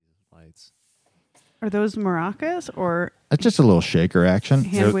lights. Are those maracas or It's just a little shaker action.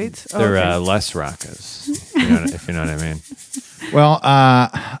 hand weights? They're Okay. less rockas, if you know what I mean. Well,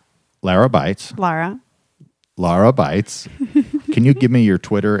 Lara Beitz. Lara Beitz. Can you give me your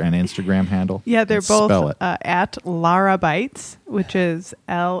Twitter and Instagram handle? Yeah, they're And both spell it. at Lara Beitz, which is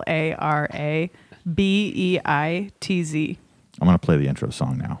LaraBeitz. I'm going to play the intro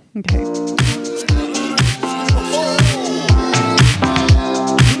song now. Okay.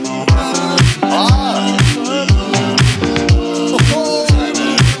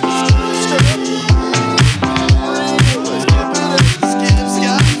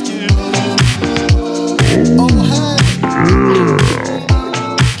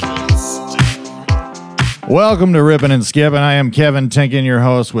 Welcome to Rippin' and Skippin'. I am Kevin Tinkin, your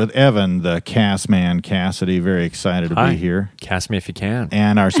host, with Evan, the cast man Cassidy. Very excited to be here. Cast me if you can.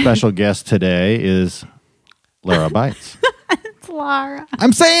 And our special guest today is Lara Beitz. It's Lara.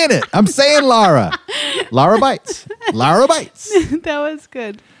 I'm saying it. I'm saying Lara. Lara Beitz. Lara Beitz. That was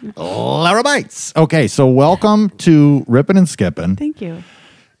good. Lara Beitz. Okay, so welcome to Rippin' and Skippin'. Thank you.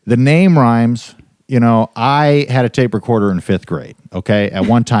 The name rhymes. You know, I had a tape recorder in 5th grade, okay, at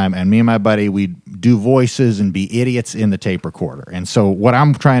one time, and me and my buddy, we'd do voices and be idiots in the tape recorder. And so what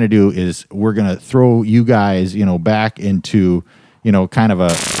I'm trying to do is we're going to throw you guys, back into, kind of a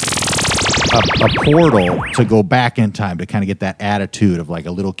portal to go back in time to kind of get that attitude of like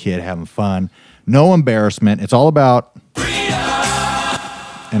a little kid having fun. No embarrassment. It's all about freedom.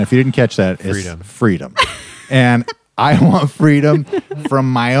 And if you didn't catch that, it's freedom. And I want freedom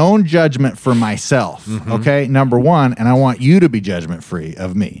from my own judgment for myself, okay? Number one, and I want you to be judgment-free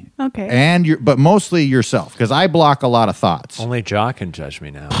of me. Okay. But mostly yourself, because I block a lot of thoughts. Only Jock can judge me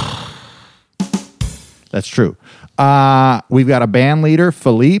now. That's true. We've got a band leader,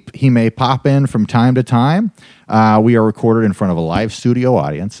 Philippe. He may pop in from time to time. We are recorded in front of a live studio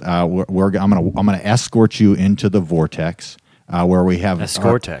audience. I'm gonna escort you into the vortex, where we have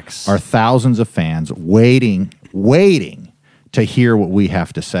our thousands of fans waiting to hear what we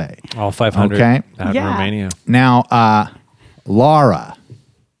have to say. All 500 okay? out in Romania. Now, Lara.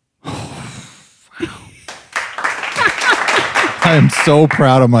 I am so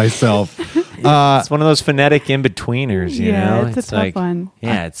proud of myself. It's one of those phonetic in-betweeners, you know? It's a tough one.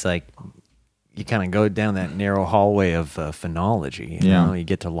 Yeah, it's like you kind of go down that narrow hallway of phonology. You know? You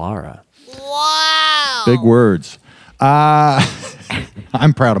get to Lara. Wow. Big words.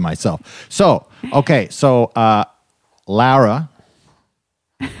 I'm proud of myself. So, Lara,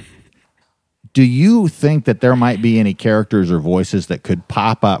 do you think that there might be any characters or voices that could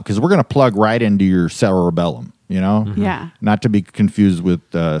pop up? Because we're going to plug right into your cerebellum, Yeah. Not to be confused with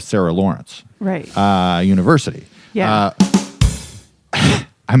Sarah Lawrence. Right. University. Yeah.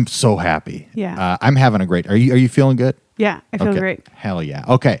 I'm so happy. Yeah. I'm having a great... Are you feeling good? Yeah, I feel great. Hell yeah.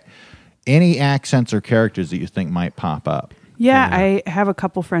 Okay. Any accents or characters that you think might pop up? Yeah, I have a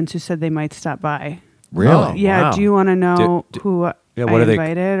couple friends who said they might stop by. Really? Oh, yeah. Wow. Do you want to know who I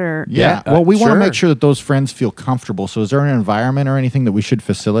invited? Or Yeah. Well, we want to sure. make sure that those friends feel comfortable. So is there an environment or anything that we should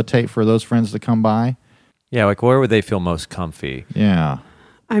facilitate for those friends to come by? Yeah, like where would they feel most comfy? Yeah.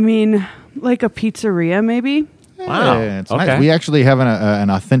 I mean, like a pizzeria, maybe. Wow. Hey, it's Okay. nice. We actually have an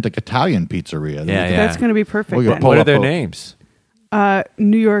authentic Italian pizzeria. Yeah, yeah. That's going to be perfect. We'll go then. pull What are up their a- names?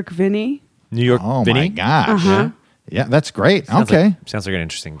 New York Vinny. New York Oh, Vinny? my gosh. Uh-huh. Yeah, that's great. Sounds okay. Sounds like an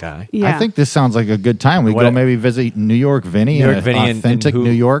interesting guy. Yeah. I think this sounds like a good time. We What- go maybe visit New York Vinny, New York an Vinny and authentic who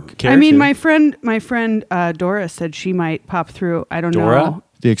New York. cares I mean, to? my friend Doris said she might pop through. I don't Dora? know.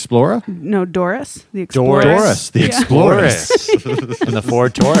 The Explorer? No, Doris, the explorer. Doris, the Explorer. Taurus. And the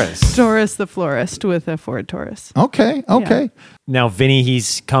Ford Taurus. Doris, the florist with a Ford Taurus. Okay. Now, Vinny,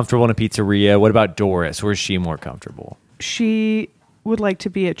 he's comfortable in a pizzeria. What about Doris? Where's she more comfortable? She would like to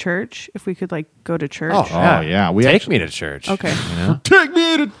be at church. If we could go to church. Oh, yeah. We Take actually- me to church. Okay. You know? Take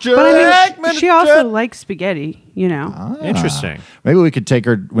me to church. But I mean, she also likes spaghetti. Interesting. Maybe we could take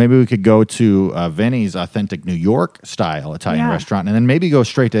her. Maybe we could go to Vinny's authentic New York style Italian Yeah. restaurant, and then maybe go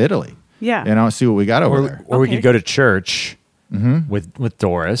straight to Italy. Yeah. See what we got over there. Or we Okay. could go to church with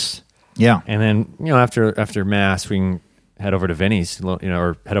Doris. Yeah. And then, after Mass, we can head over to Vinny's,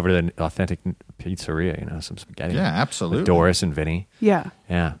 or head over to the authentic pizzeria, some spaghetti. Yeah, absolutely. With Doris and Vinny. Yeah.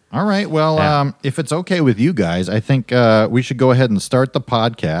 Yeah. All right. Well, Yeah. if it's okay with you guys, I think we should go ahead and start the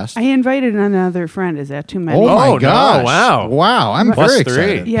podcast. I invited another friend. Is that too many? Oh, my no, gosh. wow. Wow. I'm Plus very 3.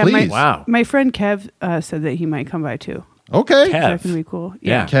 excited. Yeah, Please. Wow. My friend Kev said that he might come by too. Okay. Kev. That's gonna be cool.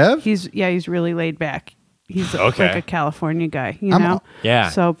 Yeah. Kev? He's really laid back. He's Okay. like a California guy, I'm- know? Yeah.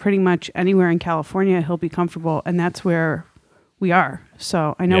 So pretty much anywhere in California, he'll be comfortable, and that's where we are.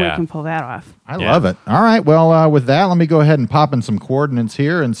 So I know we Yeah. can pull that off. I Yeah. love it. All right. Well, with that, let me go ahead and pop in some coordinates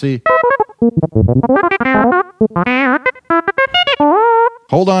here and see.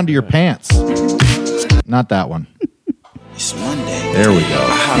 Hold on to your pants. Not that one. It's Monday. There we go.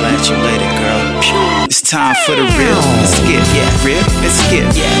 I'll holler at you later, girl. It's time for the rip and skip. Yeah, rip and skip.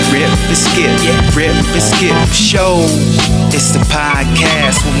 Yeah, rip and skip. Yeah, rip and skip. Show. It's the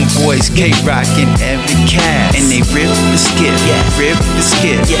podcast with my boys K-Rock and Evan Cass. And they rip and skip. Yeah, rip and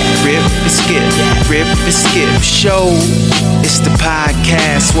skip. Yeah, rip and skip. Yeah, rip and skip. Show. It's the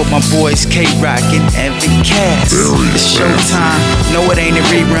podcast with my boys K-Rock and Evan Cass. It's showtime. No, it ain't a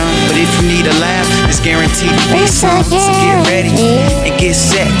rerun, but if you need a laugh, it's guaranteed to be some. So get ready and get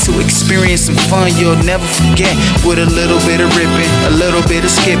set to experience some fun you'll never forget. With a little bit of ripping, a little bit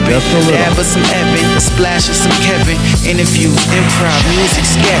of skipping, dab of some Evan, a splash of some Kevin. Interviews, improv, music,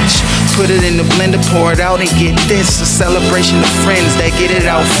 sketch. Put it in the blender, pour it out, and get this. A celebration of friends that get it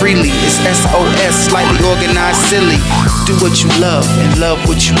out freely. It's SOS, slightly organized, silly. Do what you love and love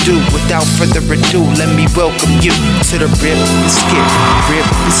what you do. Without further ado, let me welcome you to the rip and skip, rip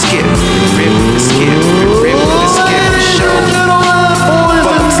and skip, rip and skip, rip and skip show.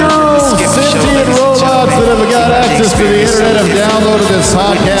 Welcome to the rip and skip show. Robots that have got access to the internet have downloaded this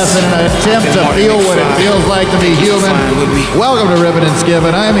podcast in an attempt to feel what it feels like to be human. Welcome to Ribbon and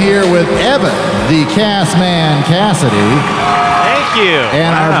Skibbin. I'm here with Evan, the cast man Cassidy. Thank you.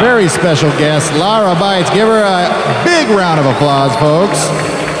 And our very special guest, Lara Beitz. Give her a big round of applause, folks.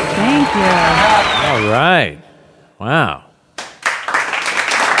 Thank you. All right. Wow.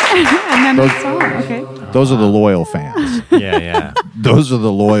 And then the song. Okay. Those are the loyal fans. Yeah. Those are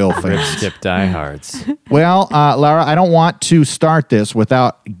the loyal fans. Skip diehards. Well, Lara, I don't want to start this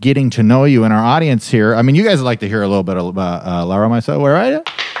without getting to know you and our audience here. I mean, you guys would like to hear a little bit about Lara myself. Where are you?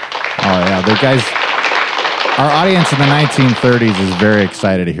 Oh, yeah. The guys, our audience in the 1930s is very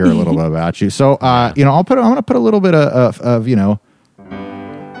excited to hear a little bit about you. So, I'm going to put a little bit of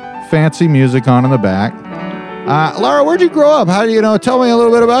fancy music on in the back. Lara, where'd you grow up? How do you know? Tell me a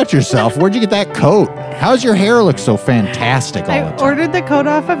little bit about yourself. Where'd you get that coat? How's your hair look so fantastic all the I time? ordered the coat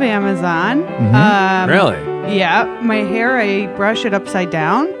off of Amazon. Really? Yeah. My hair, I brush it upside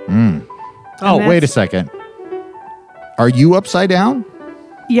down. Oh, wait a second. Are you upside down?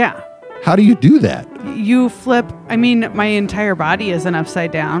 Yeah. How do you do that? You flip. I mean, my entire body isn't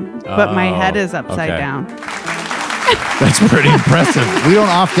upside down, but my head is upside okay. down. That's pretty impressive. We don't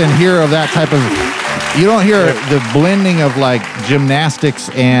often hear of that type of... You don't hear the blending of like gymnastics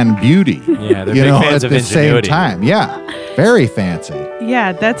and beauty. Yeah, they're big fans at of the same ingenuity. time. Yeah, very fancy.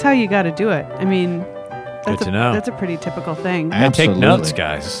 Yeah, that's how you got to do it. I mean, Good to know. That's a pretty typical thing. And take Absolutely. notes,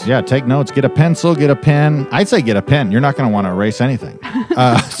 guys. Yeah, take notes. Get a pencil. Get a pen. I'd say get a pen. You're not going to want to erase anything,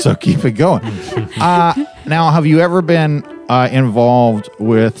 so keep it going. Now, have you ever been involved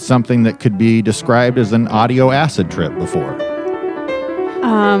with something that could be described as an audio acid trip before?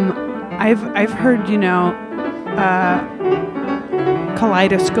 I've heard,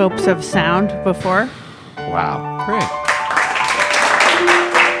 kaleidoscopes of sound before. Wow. Great.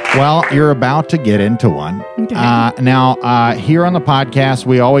 Well, you're about to get into one. Okay. Now, here on the podcast,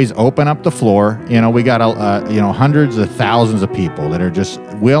 we always open up the floor. We got hundreds of thousands of people that are just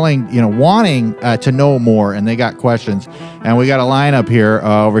willing, wanting to know more, and they got questions. And we got a lineup here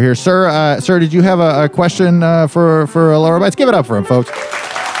over here, sir. Sir, did you have a question for Lara Beitz? Give it up for him, folks.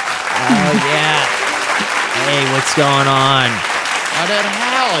 Oh, yeah. Hey, what's going on? I did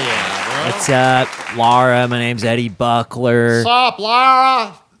hell yeah, bro. What's up, Lara? My name's Eddie Buckler. What's up,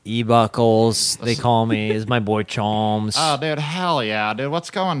 Lara? E-Buckles, they call me. Is my boy Chalms. Oh, dude, hell yeah, dude.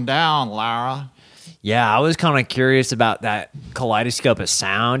 What's going down, Lara? Yeah, I was kind of curious about that kaleidoscope of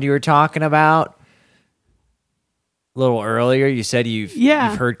sound you were talking about. A little earlier, you said you've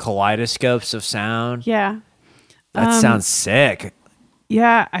heard kaleidoscopes of sound. Yeah. That sounds sick.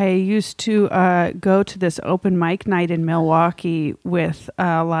 Yeah, I used to go to this open mic night in Milwaukee with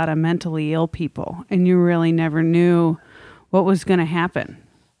a lot of mentally ill people, and you really never knew what was going to happen.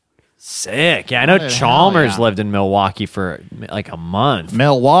 Sick. Yeah, I know Chalmers lived in Milwaukee for like a month.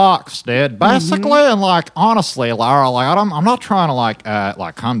 Milwaukee's, dude. Basically, and like honestly, Lara, like I'm not trying to like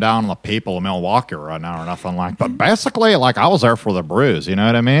come down on the people of Milwaukee right now or nothing like. But basically, like I was there for the Brews. You know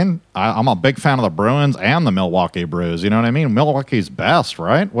what I mean? I'm a big fan of the Bruins and the Milwaukee Brews. You know what I mean? Milwaukee's best,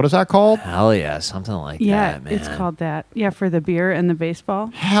 right? What is that called? Hell yeah, something like that, man. It's called that. Yeah, for the beer and the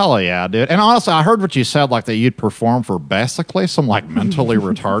baseball. Hell yeah, dude. And honestly, I heard what you said, like that you'd perform for basically some like mentally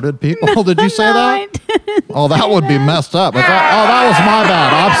retarded people. Did you say No, that? I didn't. Oh, that would be messed up. That was my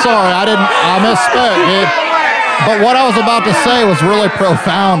bad. I'm sorry. I misspoke, dude. But what I was about to say was really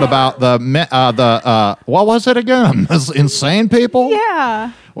profound about the what was it again? Insane people?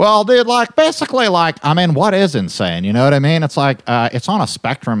 Yeah. Well, dude, like, basically, like, I mean, what is insane? You know what I mean? It's like, it's on a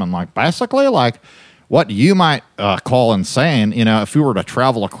spectrum, and, like, basically, like, what you might call insane, you know, if you were to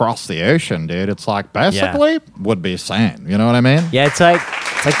travel across the ocean, dude, it's like, basically, would be sane. You know what I mean? Yeah, it's like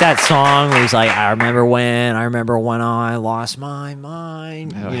that song where he's like, I remember when I lost my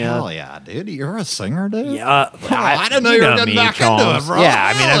mind. Oh, you know? hell yeah, dude. You're a singer, dude? Yeah, I didn't know you were getting back into it, bro. Yeah,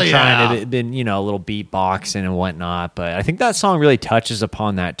 I mean, Hell I'm trying to been, you know, a little beatboxing and whatnot, but I think that song really touches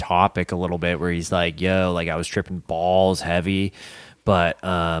upon that topic a little bit, where he's like, yo, like I was tripping balls heavy, but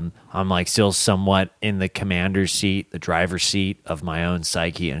I'm like still somewhat in the commander's seat, the driver's seat of my own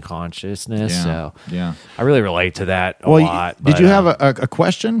psyche and consciousness. Yeah, So yeah. I really relate to that a lot. Did you have a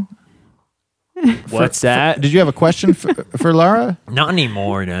question? What's that? Did you have a question for Lara? Not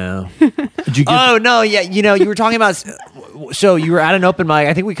anymore, no. Did you Oh, no, yeah, you know, you were talking about, so you were at an open mic.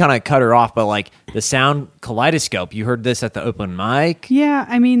 I think we kind of cut her off, but like the sound kaleidoscope, you heard this at the open mic? Yeah,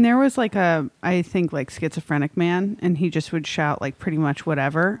 I mean, there was like I think like schizophrenic man, and he just would shout like pretty much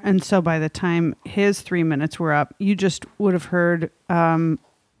whatever. And so by the time his 3 minutes were up, you just would have heard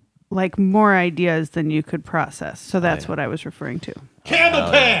like more ideas than you could process. So that's what I was referring to. Candle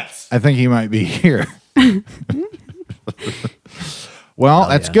pants! I think he might be here. Well,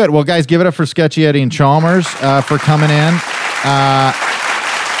 that's good. Well, guys, give it up for Sketchy Eddie and Chalmers for coming in.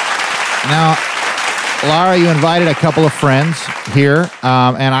 Now, Lara, you invited a couple of friends here,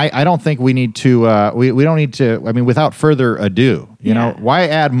 and I don't think we need to. We don't need to. I mean, without further ado, you know, why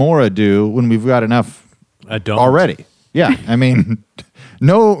add more ado when we've got enough already? Yeah, I mean,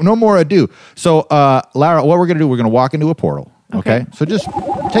 no more ado. So, Lara, what we're gonna do? We're gonna walk into a portal. Okay, so just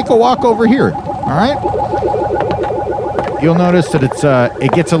take a walk over here. All right. You'll notice that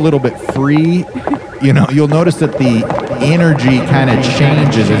it gets a little bit free. You know, you'll notice that the energy kind of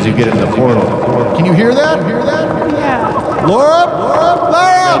changes as you get into the portal. Can you hear that? Yeah. Laura?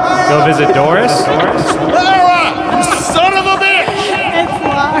 Go visit Doris. Lara! You son of a bitch! It's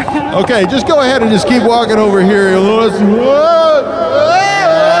Lara. Okay, just go ahead and just keep walking over here. You'll notice.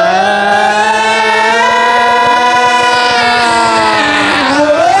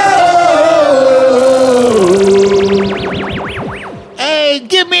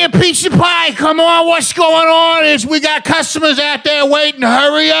 Give me a piece of pie. Come on, what's going on? We got customers out there waiting.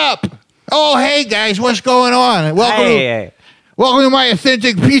 Hurry up. Oh, hey, guys, what's going on? Welcome to my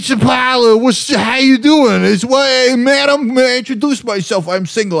authentic pizza parlor. How you doing? Hey, madam, may I introduce myself? I'm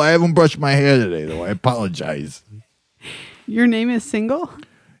single. I haven't brushed my hair today, though. I apologize. Your name is Single?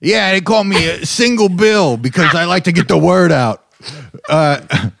 Yeah, they call me Single Bill because I like to get the word out.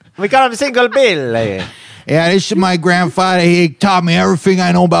 We call him Single Bill. Yeah, this is my grandfather. He taught me everything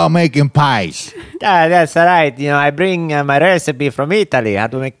I know about making pies. That's right. You know, I bring my recipe from Italy, how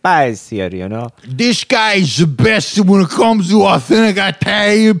to make pies here, you know. This guy is the best when it comes to authentic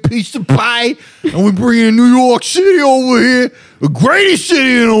Italian pizza pie. And we bring in New York City over here, the greatest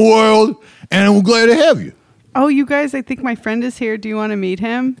city in the world. And we're glad to have you. Oh, you guys, I think my friend is here. Do you want to meet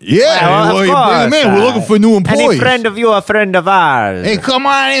him? Yeah, of you bring him in. We're looking for new employees. Any friend of you, a friend of ours. Hey, come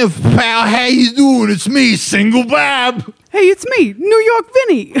on in, pal. How you doing? It's me, Single Bob. Hey, it's me, New York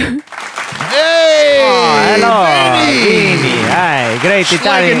Vinny. Hey, hello, Vinny. Vinny. Hi, great It's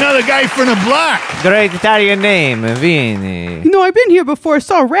Italian. like another guy from the block. Great Italian name, Vinny. You know, I've been here before. I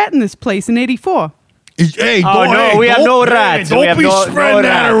saw a rat in this place in '84. Hey, Oh, no, we have no rats. We Don't have be no spreading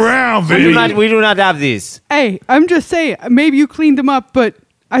that rats. around, Vinny. We do not have this. Hey, I'm just saying, maybe you cleaned them up, but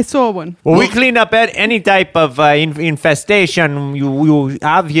I saw one. Well, we clean up any type of infestation you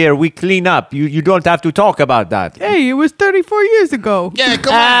have here. We clean up. You don't have to talk about that. Hey, it was 34 years ago. Yeah,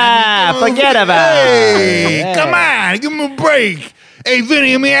 come on. Forget about Hey, it. come on. Give him a break. Hey,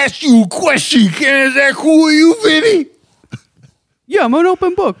 Vinny, let me ask you a question. Is that cool with you, Vinny? Yeah, I'm an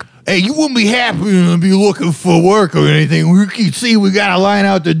open book. Hey, you wouldn't be happy to be looking for work or anything. We can see we got a line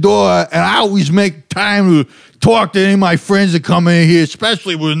out the door, and I always make time to talk to any of my friends that come in here,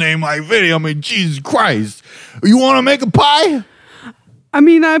 especially with a name like Vinny. I mean, Jesus Christ. You want to make a pie? I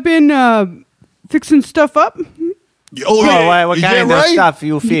mean, I've been fixing stuff up. Oh, yeah. What Is kind that of right? stuff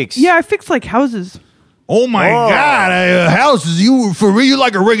you fix? Yeah, I fix like houses. Oh, my God. Houses, for real, you're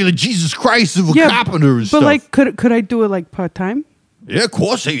like a regular Jesus Christ of a carpenter and stuff. But like, could I do it like part-time? Yeah, of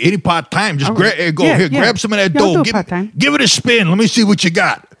course. Hey, any part-time. Just Right. grab some of that Yeah, I'll dough. do it part-time. Give it a spin. Let me see what you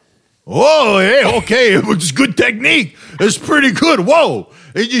got. Oh, yeah, okay. It's good technique. It's pretty good. Whoa.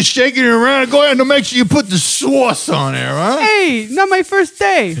 You're just shaking it around. Go ahead and make sure you put the sauce on there, huh? Hey, not my first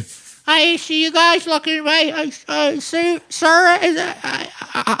day. I see you guys looking right. Sir,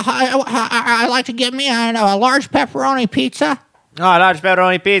 I'd like to get me a large pepperoni pizza. Oh, large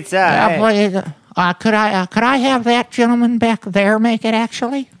pepperoni pizza. Yeah, please. Could I have that gentleman back there make it,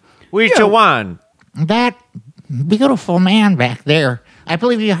 actually? Which one? That beautiful man back there. I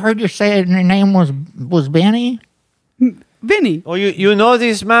believe you heard you say your name was Benny? Vinny. Oh, you know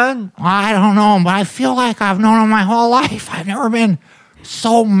this man? I don't know him, but I feel like I've known him my whole life. I've never been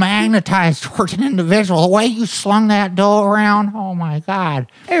so magnetized towards an individual. The way you slung that dough around, oh my God.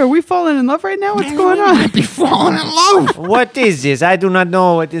 Hey, are we falling in love right now? What's going on? Might be falling in love. What is this? I do not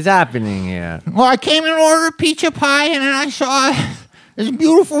know what is happening here. Well, I came in and ordered pizza pie, and then I saw this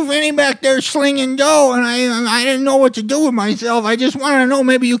beautiful Vinny back there slinging dough, and I didn't know what to do with myself. I just wanted to know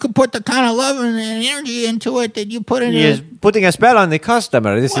maybe you could put the kind of love and energy into it that you put in He is putting a spell on the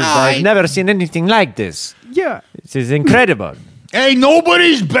customer. I've never seen anything like this. Yeah. This is incredible. Hey,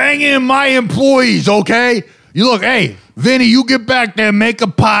 nobody's banging my employees, okay? You look, hey, Vinny, you get back there, make a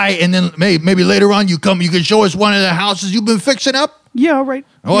pie, and then maybe later on you can show us one of the houses you've been fixing up? Yeah, all right.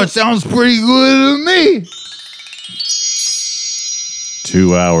 Oh, it sounds pretty good to me.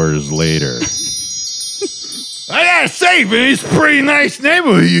 2 hours later. I gotta say, Vinny, it's a pretty nice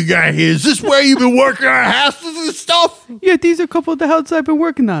neighborhood you got here. Is this where you've been working on houses and stuff? Yeah, these are a couple of the houses I've been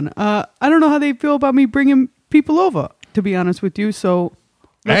working on. I don't know how they feel about me bringing people over, to be honest with you, so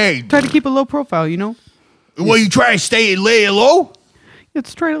Hey, try to keep a low profile, you know? well, you try to lay it low?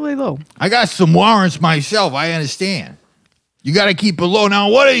 Let's try to lay low. I got some warrants myself. I understand. You got to keep it low. Now,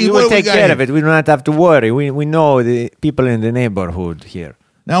 what are you? We will take care of it. We do not have to worry. We know the people in the neighborhood here.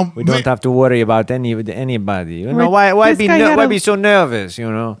 Now, We don't have to worry about anybody. You know, Right. why This be so nervous,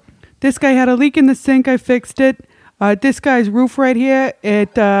 you know? This guy had a leak in the sink. I fixed it. This guy's roof right here,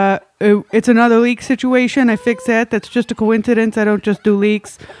 it's another leak situation. I fixed that. That's just a coincidence. I don't just do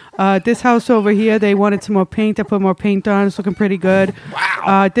leaks. This house over here, they wanted some more paint. I put more paint on. It's looking pretty good.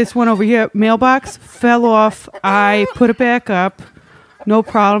 Wow. This one over here, mailbox, fell off. I put it back up. No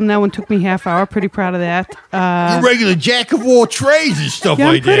problem. That one took me half hour. Pretty proud of that. you're regular jack of all trades and stuff Yeah,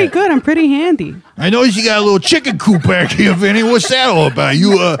 I'm like pretty that. good. I'm pretty handy. I noticed you got a little chicken coop back here, Vinny. What's that all about?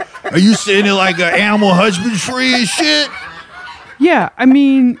 Are you sitting in like an animal husbandry and shit? Yeah, I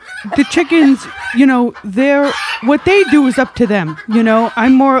mean, the chickens, you know, what they do is up to them. You know,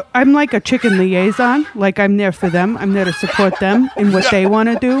 I'm like a chicken liaison. Like, I'm there for them. I'm there to support them in what they want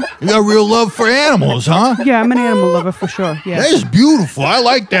to do. You got real love for animals, huh? Yeah, I'm an animal lover for sure. Yeah. That is beautiful. I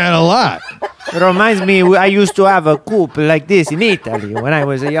like that a lot. It reminds me, I used to have a coop like this in Italy when I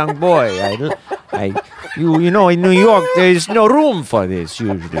was a young boy. You know, in New York, there is no room for this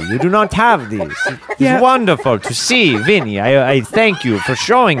usually. You do not have this. It's Yeah. wonderful to see, Vinny. I thank you for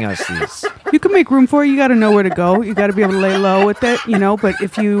showing us this. You can make room for it. You got to know where to go. You got to be able to lay low with it, you know. But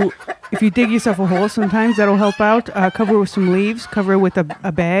if you dig yourself a hole, sometimes that'll help out. Cover it with some leaves. Cover it with a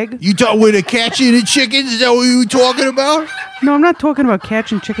bag. You talk with the catching the chickens? Is that what you were talking about? No, I'm not talking about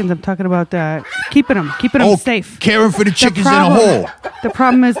catching chickens. I'm talking about keeping them safe. Caring for the chickens in a problem- hole. The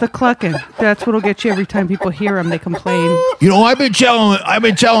problem is the clucking. That's what'll get you every time people hear them. They complain. You know, I've been telling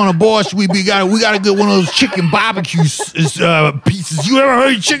the boss we got to get one of those chicken barbecue pieces. You ever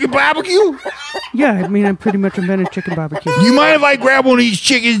heard of chicken barbecue? Yeah, I mean, I pretty much invented chicken barbecue. You mind if I grab one of these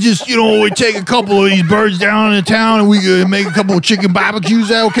chickens? Just we take a couple of these birds down in town and we could make a couple of chicken barbecues. Is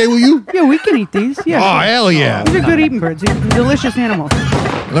that okay with you? Yeah, we can eat these. Yeah. Oh, hell yeah. These are good eating birds. These are delicious animals.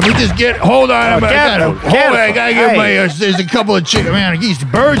 Let me just hold on. Careful. I gotta get my. There's a couple of chicken. Man, these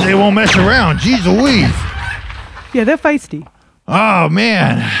birds, they won't mess around. Jeez Louise. Yeah, they're feisty. Oh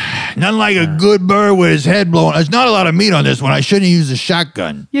man, nothing like a good bird with his head blown. There's not a lot of meat on this one. I shouldn't use a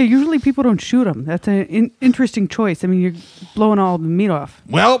shotgun. Yeah, usually people don't shoot them. That's an interesting choice. I mean, you're blowing all the meat off.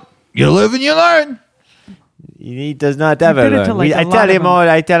 Well, you live and you learn. He does not ever did it learn. to, like, a I lot tell of him them.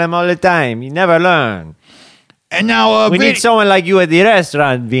 I tell him all the time. You never learn. And now, We need someone like you at the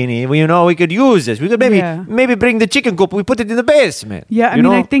restaurant, Vinny. We could use this. We could maybe bring the chicken coop. We put it in the basement. Yeah, I You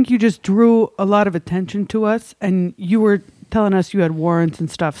mean, know? I think you just drew a lot of attention to us, and you were telling us you had warrants and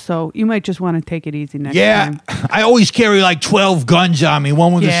stuff, so you might just want to take it easy next time. I always carry like 12 guns on me.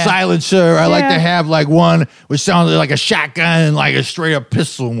 One with Yeah. a silencer. I like Yeah. to have like one which sounds like a shotgun and like a straight up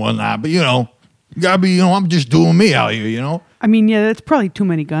pistol and whatnot. But you gotta be, I'm just doing me out here, I mean, yeah, that's probably too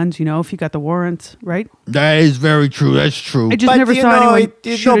many guns, if you got the warrants, right? That is very true. That's true. I just But, never you saw know, anyone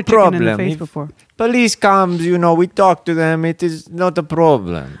it's shoot no a chicken in the problem. face If- before. Police comes, we talk to them. It is not a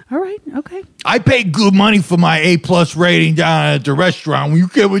problem. All right, okay. I paid good money for my A+ rating down at the restaurant. When you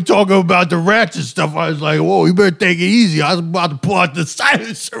came and talking about the rats and stuff, I was like, whoa, you better take it easy. I was about to pull out the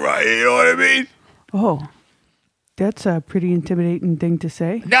silencer right here, you know what I mean? Oh, that's a pretty intimidating thing to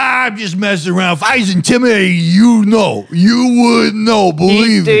say. Nah, I'm just messing around. If I was intimidating you would know,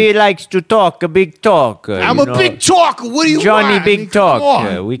 believe me. He likes to talk, a big talker. I'm a big talker. What do you Johnny want? Big Come on.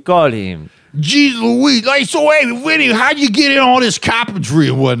 Talker, we call him. Jeez Louise. Like, so, hey, Vinny, how'd you get in all this carpentry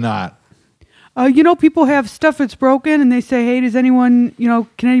and whatnot? People have stuff that's broken and they say, hey, does anyone,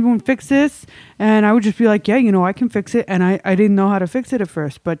 can anyone fix this? And I would just be like, yeah, I can fix it. And I didn't know how to fix it at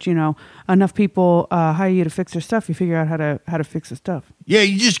first. But, enough people hire you to fix their stuff. You figure out how to fix the stuff. Yeah,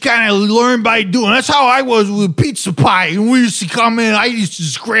 you just kind of learn by doing. That's how I was with pizza pie. And we used to come in, I used to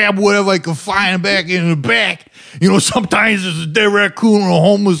just grab whatever I could find back in the back. Sometimes there's a dead raccoon or a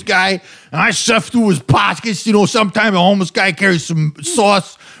homeless guy, and I stuff through his pockets. Sometimes a homeless guy carries some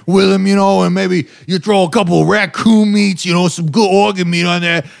sauce with him, and maybe you throw a couple of raccoon meats, some good organ meat on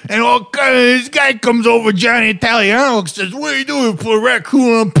there. And this guy comes over, Johnny Italiano, and says, what are you doing? Put a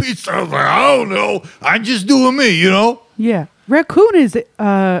raccoon on pizza. I was like, I don't know. I'm just doing me, Yeah. Raccoon is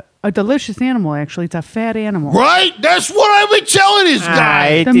a delicious animal, actually. It's a fat animal. Right? That's what I've been telling this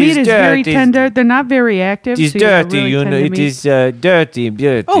guy. The meat is very tender. They're not very active. It is dirty, it is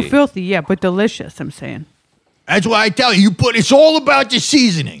dirty. Oh, filthy, yeah, but delicious, I'm saying. That's why I tell you, it's all about the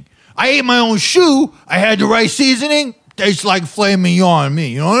seasoning. I ate my own shoe. I had the right seasoning. Tastes like filet mignon on me.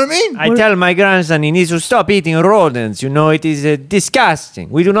 You know what I mean? I tell my grandson he needs to stop eating rodents. It is disgusting.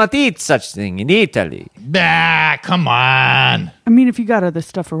 We do not eat such thing in Italy. Nah, come on. I mean, if you got other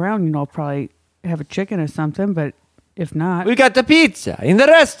stuff around, probably have a chicken or something, but if not. We got the pizza in the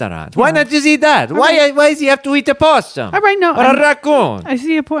restaurant. Why not just eat that? Why does he have to eat a possum? All right, no. Or a raccoon? I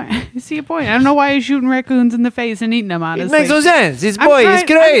see your point. I don't know why you're shooting raccoons in the face and eating them, honestly. It makes no sense. This boy is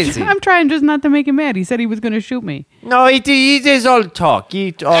crazy. I'm trying just not to make him mad. He said he was going to shoot me. No, it is all talk.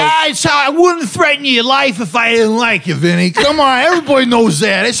 It's how I wouldn't threaten your life if I didn't like you, Vinny. Come on, everybody knows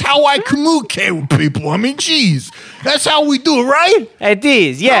that. It's how I communicate with people. I mean, geez. That's how we do it, right? It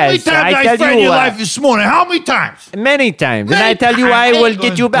is, yes. How many times I threatened your life this morning? How many times? Many times. And I tell you, I will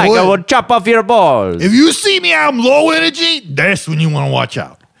get you back. I will chop off your balls. If you see me, I'm low energy, that's when you want to watch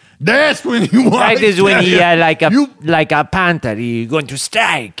out. That's when you want That is when he, like a panther, he's going to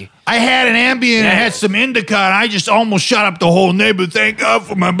strike. I had an Ambien and had some Indica, and I just almost shut up the whole neighborhood. Thank God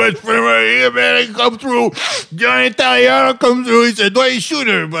for my best friend right here, man. He come through. Johnny Italiano comes through. He said, why you shoot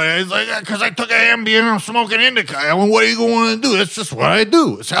everybody? It's like, because I took an Ambien and I'm smoking Indica. I went, what are you going to do? That's just what I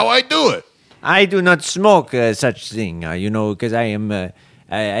do. It's how I do it. I do not smoke such thing, because I am...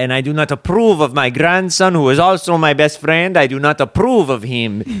 and I do not approve of my grandson, who is also my best friend. I do not approve of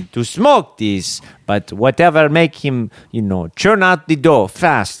him to smoke this. But whatever make him, churn out the dough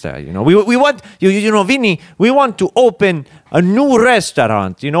faster. We want, Vinny, we want to open a new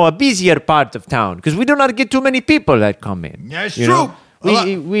restaurant, a busier part of town. Because we do not get too many people that come in. That's true.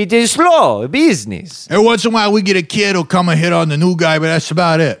 We do slow business. Every once in a while, we get a kid who'll come and hit on the new guy, but that's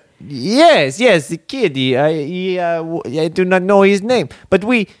about it. Yes, the kid. I do not know his name, but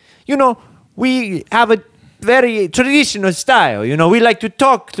we have a very traditional style. We like to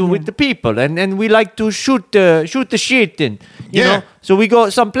talk with the people, and we like to shoot the shit, and you know. So we go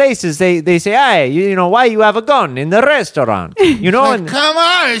some places. They say, "Hey, why you have a gun in the restaurant?" Like, come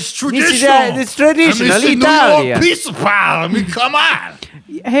on, it's traditional. It's traditional Italian. New York pizza pie. Come on.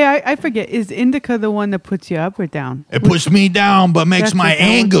 Hey, I forget. Is indica the one that puts you up or down? It puts me down, but makes my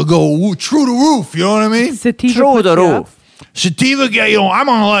anger go through the roof. You know what I mean? Sativa through the roof. Sativa, I'm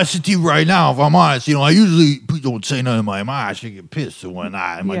on a lot of sativa right now, if I'm honest. I usually people don't say nothing to my mom. She get pissed and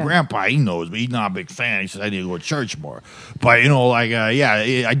whatnot. And my grandpa, he knows, but he's not a big fan. He says I need to go to church more. But, I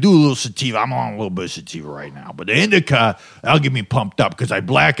do a little sativa. I'm on a little bit of sativa right now. But the indica, that'll get me pumped up because I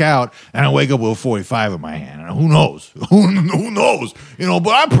black out and I wake up with a 45 in my hand. And who knows? Who knows?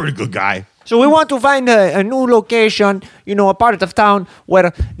 But I'm a pretty good guy. So we want to find a new location, a part of town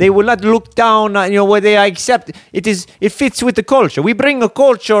where they will not look down, where they accept it fits with the culture. We bring a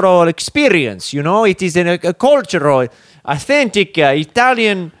cultural experience, it is a cultural, authentic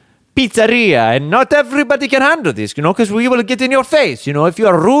Italian pizzeria, and not everybody can handle this, because we will get in your face. If you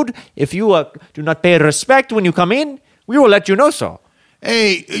are rude, if you do not pay respect when you come in, we will let you know so.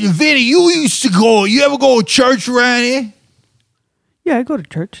 Hey, Vinny, you ever go to church around here? Yeah, I go to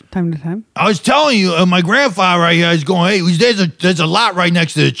church time to time. I was telling you, my grandfather right here is going, hey, there's a lot right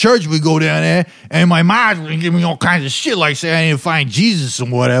next to the church. We go down there, and my mom's going to give me all kinds of shit, like say I need to find Jesus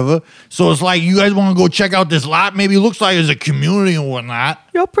and whatever. So it's like, you guys want to go check out this lot? Maybe it looks like there's a community and whatnot.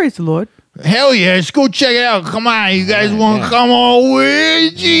 Yo, praise the Lord. Hell yeah, let's go check it out. Come on, you guys want to come over here?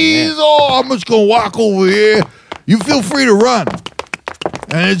 Jeez, I'm just going to walk over here. You feel free to run.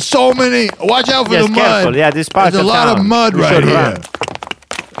 And it's so many. Watch out for the mud. Careful. Yeah, this part There's a lot of mud right here.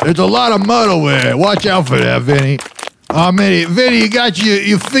 There's a lot of mud over there. Watch out for that, Vinny. Oh, man, Vinny, you got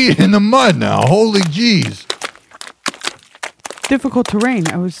your feet in the mud now. Holy jeez. Difficult terrain.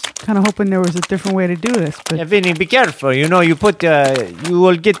 I was kind of hoping there was a different way to do this, but Yeah, Vinny, be careful. You know, you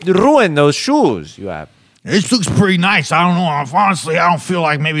will ruin those shoes you have. This looks pretty nice. I don't know. Honestly, I don't feel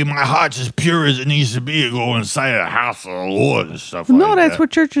like maybe my heart's as pure as it needs to be to go inside the house of the Lord and stuff like that. no, that's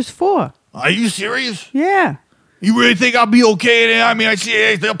what church is for. Are you serious? Yeah. You really think I'll be okay there? I mean, I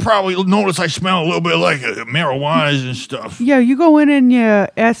see they'll probably notice I smell a little bit like marijuana and stuff. Yeah, you go in and you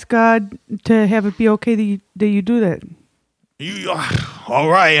ask God to have it be okay that you do that. All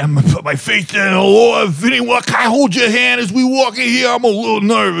right, I'm going to put my faith in the Lord. Vinny, can I hold your hand as we walk in here? I'm a little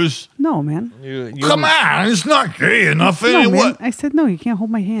nervous. No, man. Come on, it's not gay enough. No, man. What? I said no, you can't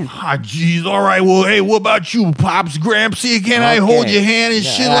hold my hand. Ah, jeez. All right, well, hey, what about you, Pops, Grampsy? Can I hold your hand and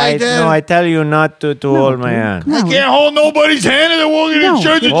shit like that? No, I tell you not to hold my hand. Come I on. can't hold nobody's hand and walk in the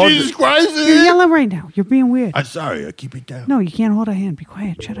Church of Jesus Christ. You're yelling right now. You're being weird. I'm sorry, I'll keep it down. No, you can't hold a hand. Be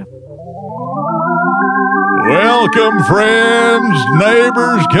quiet. Shut up. Welcome, friends,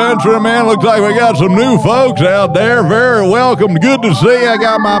 neighbors, countrymen. Looks like we got some new folks out there. Very welcome. Good to see you. I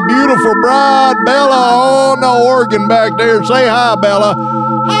got my beautiful bride, Bella, on the organ back there. Say hi, Bella.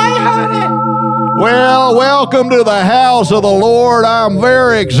 Hi, honey. Well, welcome to the house of the Lord. I'm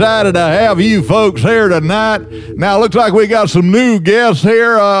very excited to have you folks here tonight. Now, looks like we got some new guests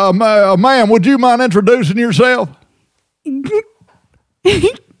here. Ma'am, would you mind introducing yourself?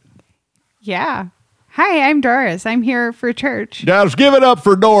 Yeah. Hi, I'm Doris. I'm here for church. Guys, give it up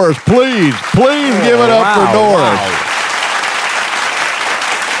for Doris, please. Please give it up for Doris.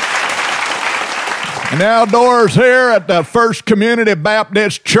 And now Doris here at the First Community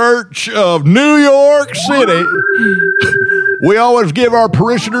Baptist Church of New York City. We always give our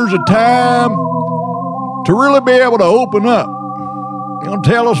parishioners a time to really be able to open up. You know,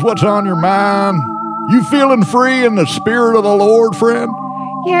 tell us what's on your mind. You feeling free in the Spirit of the Lord, friend?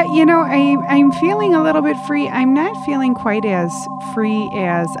 Yeah, you know, I'm feeling a little bit free. I'm not feeling quite as free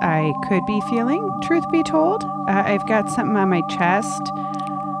as I could be feeling, truth be told. I've got something on my chest.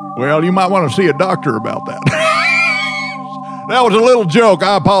 Well, you might want to see a doctor about that. That was a little joke.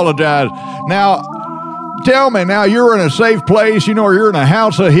 I apologize. Now, tell me, now you're in a safe place, you know, or you're in a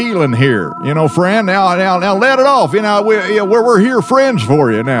house of healing here, you know, friend. Now let it off. You know, we're here friends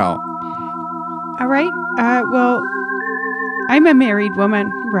for you now. All right. Well, I'm a married woman,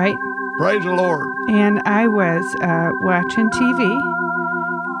 right? Praise the Lord. And I was watching TV,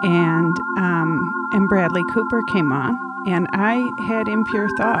 and Bradley Cooper came on, and I had impure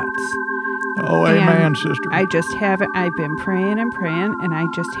thoughts. Oh, amen, sister. I just haven't, I've been praying, and I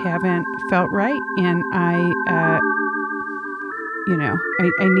just haven't felt right. And I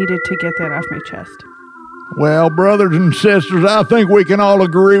needed to get that off my chest. Well, brothers and sisters, I think we can all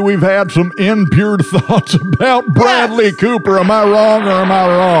agree we've had some impure thoughts about Bradley Cooper. Am I wrong or am I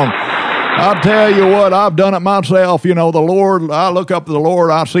wrong? I'll tell you what, I've done it myself. You know, the Lord, I look up to the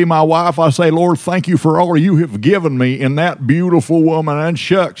Lord, I see my wife, I say, Lord, thank you for all you have given me in that beautiful woman. And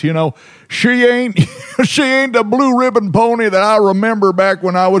shucks, you know, she ain't the blue ribbon pony that I remember back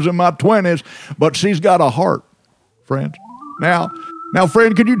when I was in my 20s, but she's got a heart, friends. Now,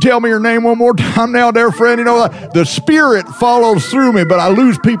 friend, could you tell me your name one more time now there, friend? You know, the Spirit follows through me, but I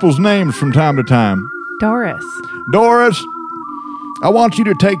lose people's names from time to time. Doris. Doris, I want you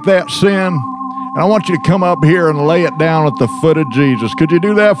to take that sin, and I want you to come up here and lay it down at the foot of Jesus. Could you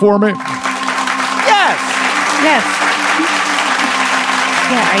do that for me? Yes. Yeah,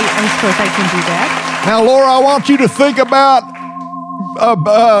 I suppose I can do that. Now, Laura, I want you to think about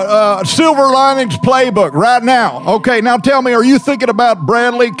Silver Linings Playbook right now. Okay, now tell me, are you thinking about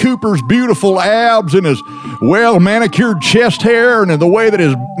Bradley Cooper's beautiful abs and his well-manicured chest hair and the way that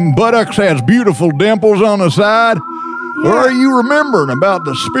his buttocks has beautiful dimples on the side? Yeah. Or are you remembering about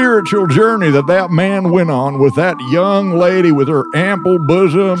the spiritual journey that man went on with that young lady with her ample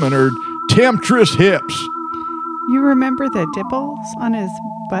bosom and her temptress hips? You remember the dimples on his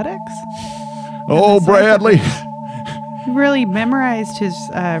buttocks? Oh, Bradley. He really memorized his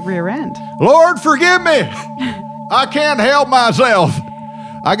rear end. Lord, forgive me. I can't help myself.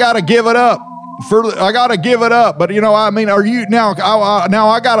 I got to give it up. But you know, I mean, are you now?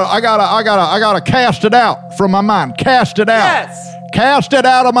 I gotta cast it out from my mind. Cast it out. Yes. Cast it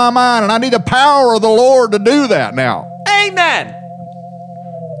out of my mind, and I need the power of the Lord to do that now. Amen.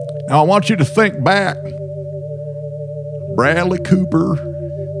 Now I want you to think back. Bradley Cooper,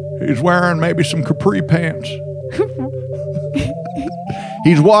 he's wearing maybe some capri pants.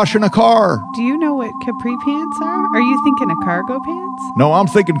 He's washing a car. Do you know what capri pants are? Are you thinking of cargo pants? No, I'm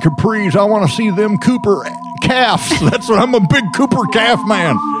thinking capris. I want to see them Cooper calves. That's what I'm a big Cooper calf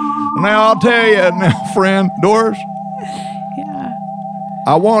man. Now, I'll tell you now, friend, Doris,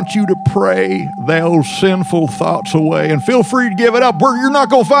 I want you to pray those sinful thoughts away, and feel free to give it up. You're not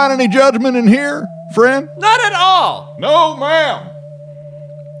going to find any judgment in here, friend. Not at all. No, ma'am.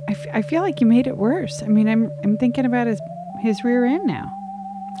 I feel like you made it worse. I mean, I'm thinking about his rear end now.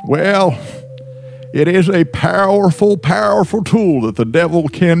 Well, it is a powerful, powerful tool that the devil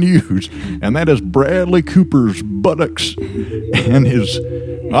can use, and that is Bradley Cooper's buttocks and his.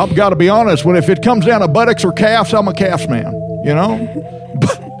 I've got to be honest. If it comes down to buttocks or calves, I'm a calves man. You know, and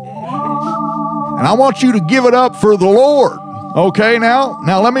I want you to give it up for the Lord. Okay, now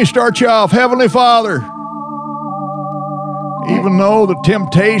let me start you off, Heavenly Father. Even though the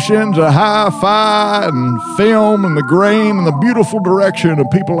temptations of hi-fi and film and the grain and the beautiful direction of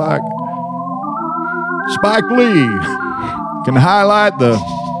people like Spike Lee can highlight the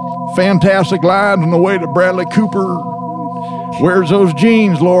fantastic lines and the way that Bradley Cooper wears those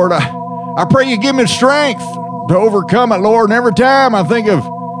jeans, Lord, I pray you give me strength to overcome it, Lord. And every time I think of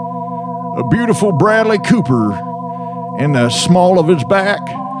a beautiful Bradley Cooper in the small of his back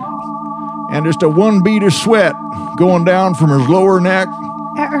and just a one bead of sweat going down from his lower neck.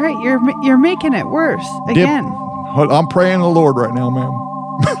 All right, you're making it worse again. I'm praying to the Lord right now, ma'am.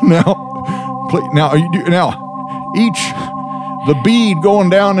 Now, the bead going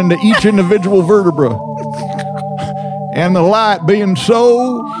down into each individual vertebra, and the light being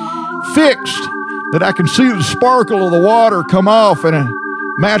so fixed that I can see the sparkle of the water come off, and it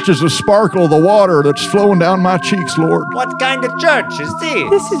matches the sparkle of the water that's flowing down my cheeks, Lord. What kind of church is this?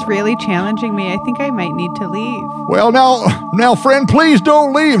 This is really challenging me. I think I might need to leave. Well, now, friend, please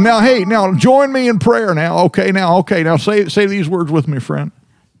don't leave. Now, hey, now join me in prayer. Now, okay. Now, say these words with me, friend.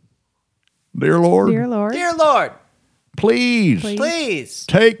 Dear Lord. Dear Lord. Dear Lord. Please.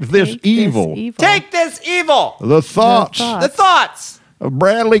 Take this evil. Take this evil. The thoughts. The thoughts. Of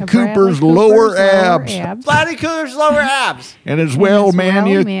Bradley Cooper's lower abs. Bradley Cooper's lower abs. And as well,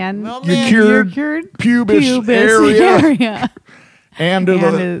 your cured pubis area. And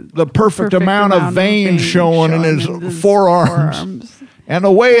the perfect amount of veins showing in his forearms. And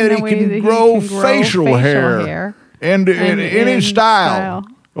the way that he can grow facial hair. And in any style.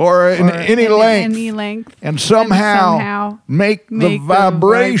 Or in any length. And somehow make the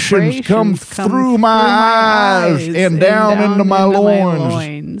vibrations come through my eyes and down into my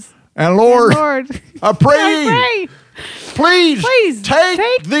loins. And Lord, I pray, please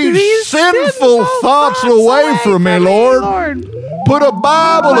take these sinful thoughts away from me, Lord. Put a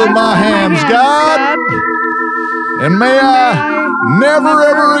Bible in my hands, God. And may I never,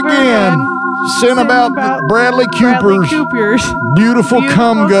 ever again sin about Bradley Cooper's beautiful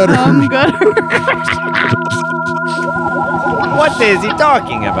cum gutter. What is he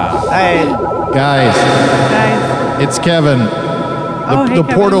talking about? Guys, it's Kevin. The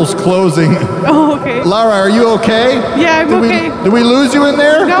portal's closing. Oh, okay. Lara, are you okay? Yeah, I'm okay. Did we lose you in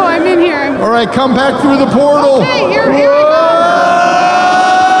there? No, I'm in here. All right, come back through the portal. Okay, here we go.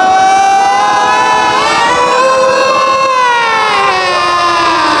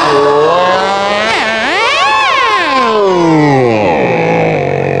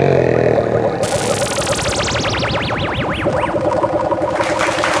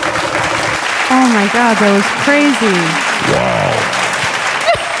 God, that was crazy. Wow.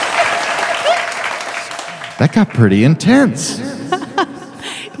 That got pretty intense.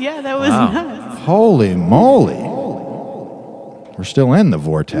 Yeah, that was nuts. Holy moly. We're still in the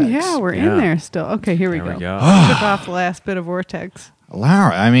vortex. Yeah, we're in there still. Okay, here we go. Took off the last bit of vortex.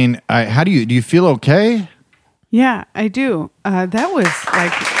 Lara, I mean, how do you feel okay? Yeah, I do. That was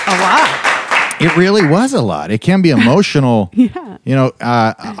like a lot. It really was a lot. It can be emotional. Yeah. You know,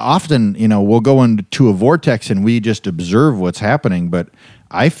 often, we'll go into a vortex and we just observe what's happening. But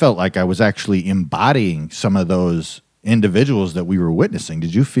I felt like I was actually embodying some of those individuals that we were witnessing.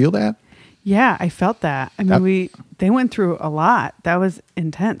 Did you feel that? Yeah, I felt that. I mean, they went through a lot. That was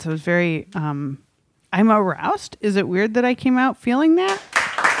intense. It was very, I'm aroused. Is it weird that I came out feeling that?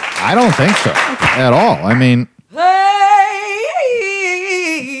 I don't think so at all. I mean,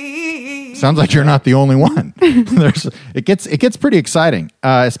 sounds like you're not the only one. It gets pretty exciting,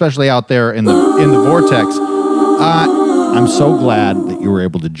 especially out there in the vortex. I'm so glad that you were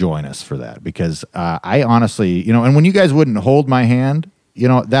able to join us for that because I honestly, and when you guys wouldn't hold my hand,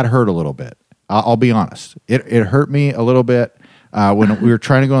 that hurt a little bit. I'll be honest. It hurt me a little bit when we were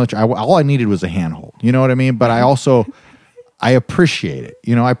trying to go on the track. All I needed was a handhold. You know what I mean? But I appreciate it.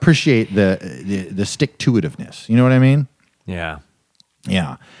 I appreciate the stick-to-itiveness. You know what I mean? Yeah.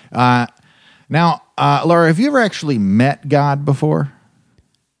 Yeah. Now, Lara, have you ever actually met God before?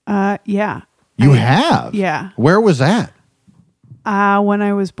 Yeah. You have? Yeah. Where was that? When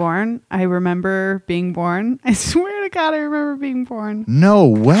I was born, I remember being born. I swear to God, I remember being born. No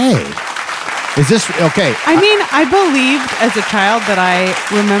way. Is this okay? I mean, I believed as a child that I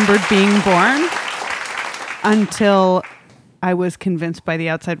remembered being born until I was convinced by the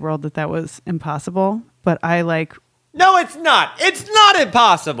outside world that was impossible. But No, it's not. It's not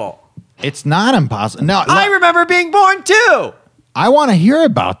impossible. It's not impossible. No, I remember being born too. I want to hear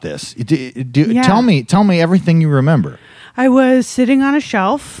about this. Tell me everything you remember. I was sitting on a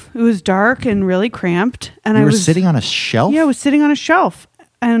shelf. It was dark and really cramped. And You I were was sitting on a shelf? Yeah, I was sitting on a shelf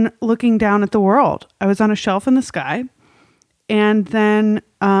and looking down at the world. I was on a shelf in the sky. And then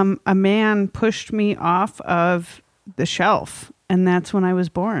a man pushed me off of the shelf. And that's when I was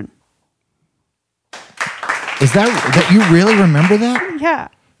born. Is that you really remember that? Yeah.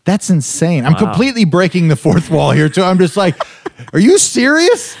 That's insane. I'm completely breaking the fourth wall here, too. I'm just like, are you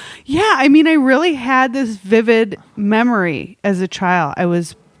serious? Yeah, I mean, I really had this vivid memory as a child. I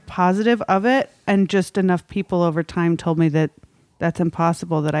was positive of it, and just enough people over time told me that that's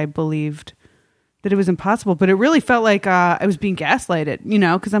impossible, that I believed that it was impossible. But it really felt like I was being gaslighted,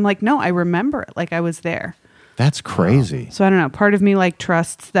 because I'm like, no, I remember it, like I was there. That's crazy. So I don't know. Part of me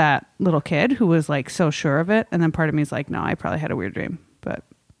trusts that little kid who was so sure of it, and then part of me is like, no, I probably had a weird dream. But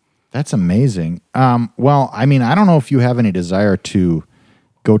that's amazing. Well, I mean, I don't know if you have any desire to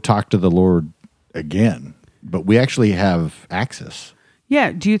go talk to the Lord again, but we actually have access.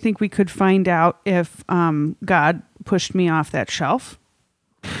 Yeah. Do you think we could find out if God pushed me off that shelf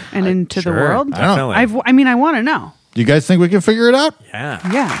and into the world? Definitely. I want to know. Do you guys think we can figure it out? Yeah.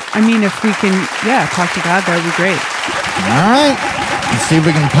 Yeah. I mean, if we can, talk to God, that would be great. All right. Let's see if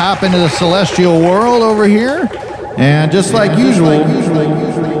we can pop into the celestial world over here. And just like usual,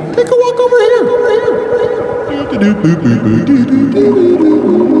 take a walk over here. Here we go.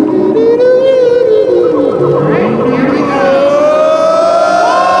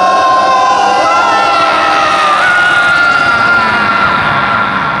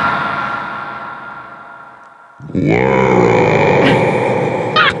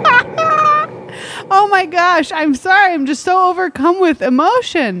 Oh my gosh, I'm sorry. I'm just so overcome with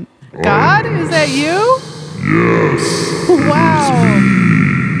emotion. God, is that you? Yes. Wow.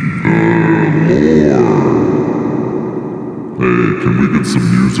 Hey, can we get some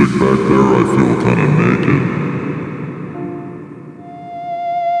music back there? I feel kind of naked.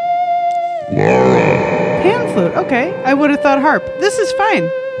 Lara. Pan flute. Okay. I would have thought harp. This is fine.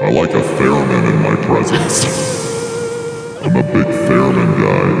 I like a theremin in my presence. I'm a big theremin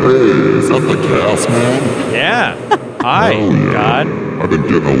guy. Hey, is that the cast, man? Yeah. Hi, Hell yeah. God. I've been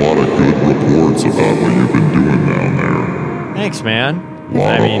getting a lot of good reports about what you've been doing down there. Thanks, man. A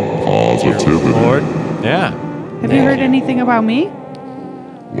lot of positivity. Lord. Yeah. Have you heard anything about me?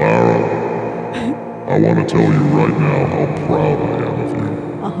 Lara, I want to tell you right now how proud I am of you.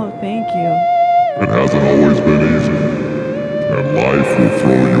 Oh, thank you. It hasn't always been easy, and life will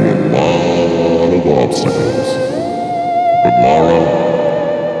throw you a lot of obstacles. But Lara,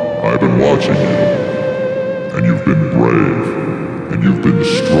 I've been watching you, and you've been brave, and you've been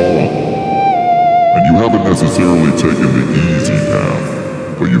strong, and you haven't necessarily taken the easy path,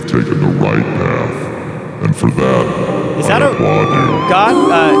 but you've taken the right path. And for that, Is that I applaud you. God,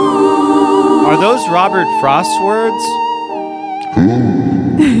 are those Robert Frost's words? Who?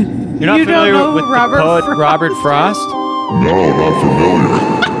 You're not You don't familiar know with Robert the poet Frost? Robert Frost? No, not familiar.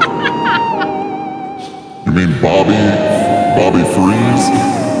 You mean Bobby Freeze?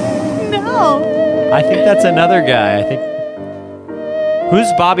 No. I think that's another guy. I think.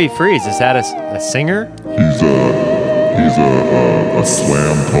 Who's Bobby Freeze? Is that a singer? He's a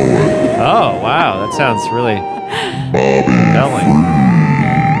slam poet. Oh, wow. That sounds really Bobby telling.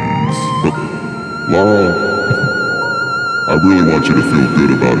 Freeze. But Lara, I really want you to feel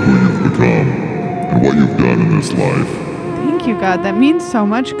good about who you've become and what you've done in this life. Thank you, God. That means so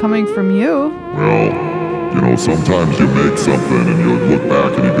much coming from you. Well, sometimes you make something and you look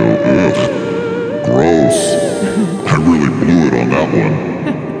back and you go, ugh, gross. I really blew it on that one.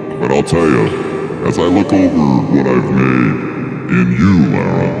 But I'll tell you, as I look over what I've made in you,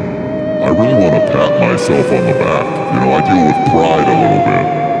 Lara, I really want to pat myself on the back. I deal with pride a little bit.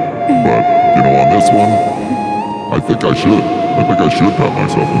 But, on this one, I think I should. I think I should pat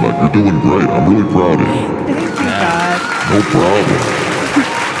myself on the back. You're doing great. I'm really proud of you. Thank you, God. No problem.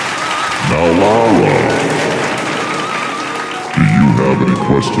 Now, Lara, do you have any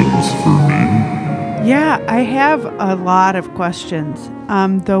questions for me? Yeah, I have a lot of questions.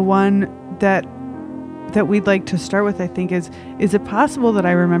 The one that we'd like to start with, I think, is it possible that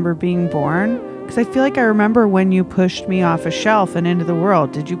I remember being born? Because I feel like I remember when you pushed me off a shelf and into the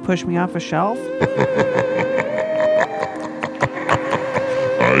world. Did you push me off a shelf?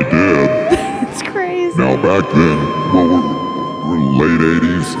 back then, we're late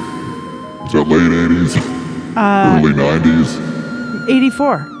 80s. Is that late 80s? Early 90s?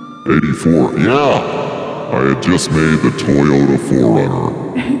 84. 84. Yeah. I had just made the Toyota 4Runner.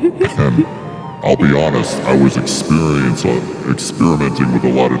 And I'll be honest, I was experimenting with a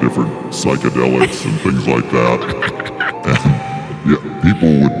lot of different psychedelics and things like that. And yeah, people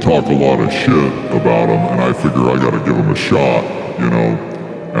would talk a lot of shit about them, and I figure I gotta give them a shot, you know.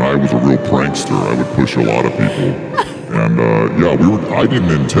 And I was a real prankster. I would push a lot of people. And I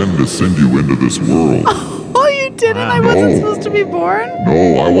didn't intend to send you into this world. Oh, you didn't? I wasn't supposed to be born?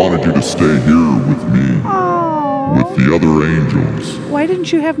 No, I wanted you to stay here with me. Oh. With the other angels. Why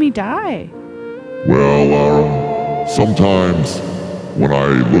didn't you have me die? Well, Lara, sometimes when I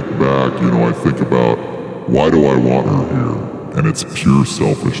look back, you know, I think about, why do I want her here? And it's pure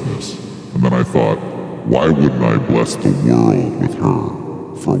selfishness. And then I thought, why wouldn't I bless the world with her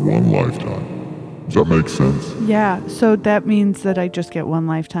for one lifetime? Does that make sense? Yeah, so that means that I just get one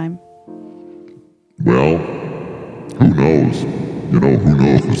lifetime. Well, who knows? You know, who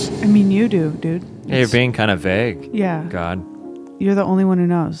knows? I mean, you do, dude. Yeah, you're being kind of vague. Yeah. God. You're the only one who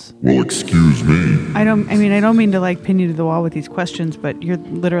knows. Well, excuse me. I don't mean to like pin you to the wall with these questions, but you're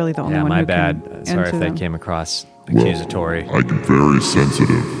literally the only one my who bad. can Sorry answer if that them. came across accusatory. I get very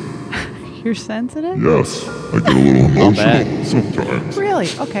sensitive. You're sensitive? Yes, I get a little emotional sometimes. Really?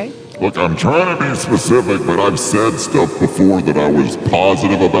 Okay. Look, I'm trying to be specific, but I've said stuff before that I was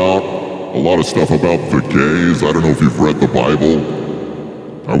positive about. A lot of stuff about the gays. I don't know if you've read the Bible.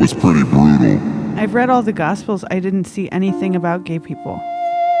 I was pretty brutal. I've read all the Gospels. I didn't see anything about gay people.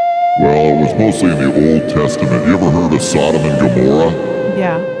 Well, it was mostly in the Old Testament. You ever heard of Sodom and Gomorrah?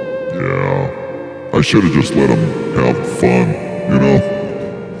 Yeah. Yeah. I should have just let them have fun, you know?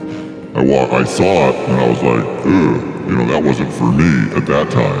 I saw it and I was like, ugh, you know, that wasn't for me at that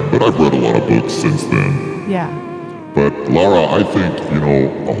time. But I've read a lot of books since then. Yeah. But Lara, I think, you know,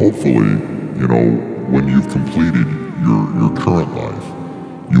 hopefully, you know, when you've completed your current life,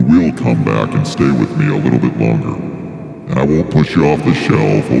 you will come back and stay with me a little bit longer. And I won't push you off the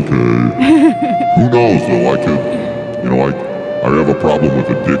shelf, okay? Who knows, though? I could, you know, I have a problem with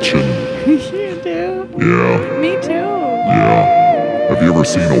addiction. You do? Yeah. Me too. Yeah. Have you ever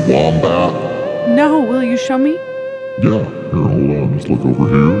seen a wombat? No, will you show me? Yeah. Here, hold on. Just look over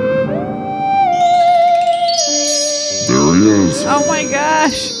here. There he is. Oh my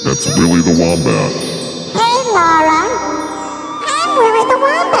gosh. That's Willie the Wombat. Hey, Lara. I'm Willie the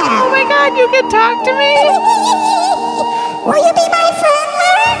Wombat. Oh my god, you can talk to me? Will you be my friend,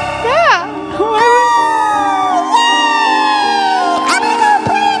 Lara? Yeah. Why I'm gonna go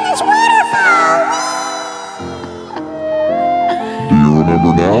play in this waterfall. Do you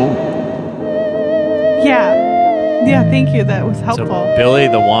remember now? Yeah. Yeah, thank you. That was helpful. So Billy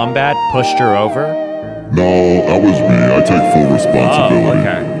the Wombat pushed her over? No, that was me. I take full responsibility. Oh,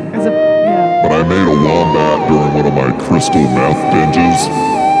 okay. Yeah. But I made a wombat during one of my crystal meth binges.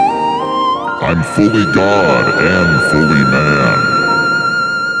 I'm fully God and fully man.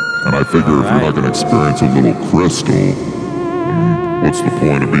 And I figure if you're not going to experience a little crystal, what's the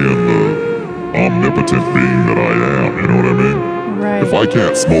point of being the omnipotent being that I am? You know what I mean? Right. If I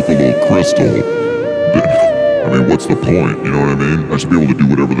can't smoke a little crystal, then, I mean, what's the point? You know what I mean? I should be able to do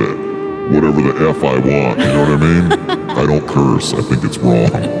whatever the F I want. You know what I mean? I don't curse. I think it's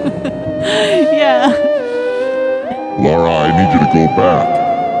wrong. Yeah. Lara, I need you to go back.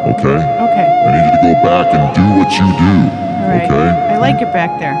 Okay? Okay. I need you to go back and do what you do. All right. Okay? I like it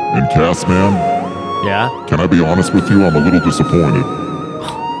back there. And Cassman, Yeah? can I be honest with you? I'm a little disappointed.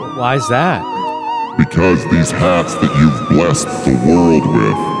 Why is that? Because these hats that you've blessed the world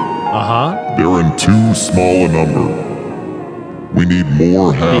with, Uh-huh. they're in too small a number. We need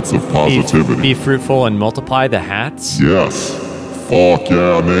more hats of positivity. Be fruitful and multiply the hats? Yes. Fuck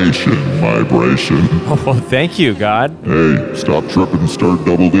yeah, nation, vibration. Oh, well, thank you, God. Hey, stop tripping and start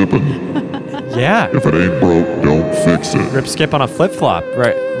double dipping. Yeah. If it ain't broke, don't fix it. Rip skip on a flip-flop.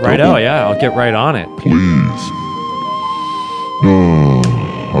 Right. Double. Oh, yeah. I'll get right on it. Please. Oh,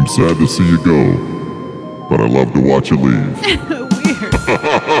 I'm sad to see you go, but I love to watch you leave. Weird.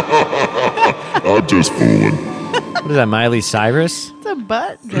 I'm just fooling. What is that, Miley Cyrus? It's a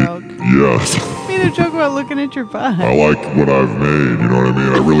butt joke. Yes. Made a joke about looking at your butt. I like what I've made, you know what I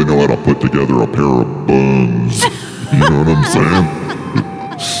mean? I really know how to put together a pair of buns. You know what I'm saying?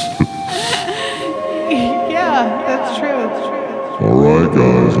 Yeah, that's true. It's true. All right,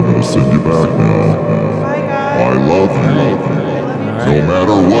 guys, I'm going to send you back now. Bye, guys. I love you. No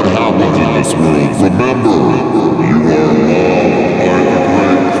matter what happens in this world, remember, you are loved by the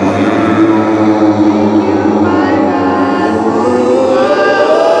great creator.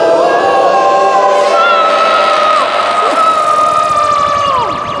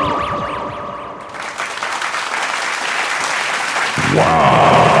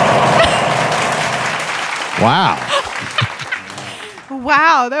 Wow.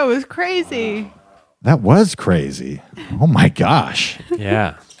 Wow, that was crazy. That was crazy. Oh, my gosh.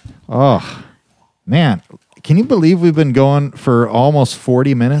 Yeah. Oh, man. Can you believe we've been going for almost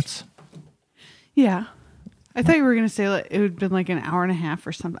 40 minutes? Yeah. I thought you were going to say like, it would have been like an hour and a half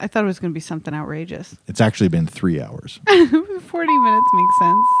or something. I thought it was going to be something outrageous. It's actually been 3 hours. 40 minutes makes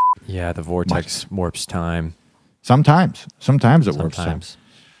sense. Yeah, the vortex warps time. Sometimes it works. Sometimes.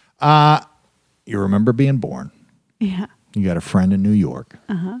 You remember being born. Yeah. You got a friend in New York.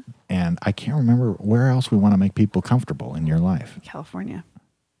 And I can't remember where else we want to make people comfortable in your life. California.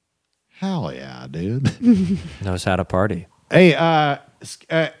 Hell yeah, dude. Knows how to party. Hey,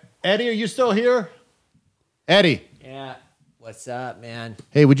 Eddie, are you still here? Eddie. Yeah. What's up, man?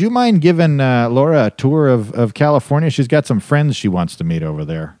 Hey, would you mind giving Laura a tour of California? She's got some friends she wants to meet over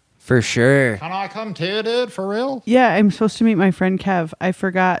there. For sure. Can I come too, dude? For real? Yeah, I'm supposed to meet my friend Kev. I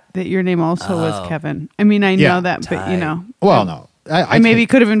forgot that your name also was Kevin. I mean, I know that, but you know. Well, no. I maybe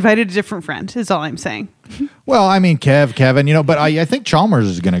could have invited a different friend, is all I'm saying. Well, I mean, Kevin, you know, but I think Chalmers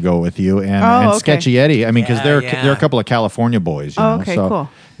is going to go with you and okay. Sketchy Eddie. I mean, because they're a couple of California boys. You know, okay, so, cool.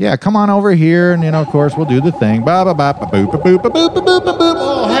 Yeah, come on over here, and, you know, of course, we'll do the thing. Ba ba ba ba boop ba boop ba boop ba boop ba boop.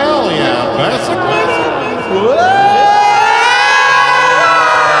 Oh, hell yeah.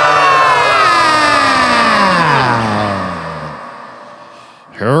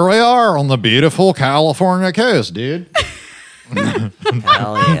 Here we are on the beautiful California coast, dude.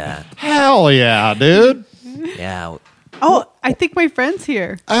 Hell yeah. Hell yeah, dude. Yeah. Oh, I think my friend's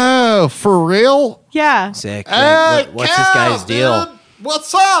here. Oh, for real? Yeah. Sick. Hey, What's this guy's deal? Dude.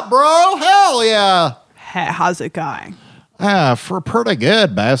 What's up, bro? Hell yeah. How's it going? For pretty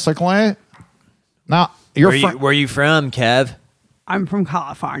good, basically. Now, Where you from, Kev? I'm from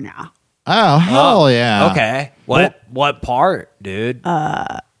California. Oh, hell yeah. Okay. What part, dude?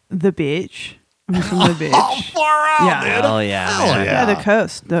 The beach. I'm from the beach. Far out, Yeah. dude. Hell yeah. man. Yeah, the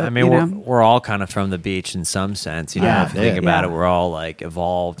coast. I mean, we're all kind of from the beach in some sense. You know, Yeah, if you think about yeah. it, we're all like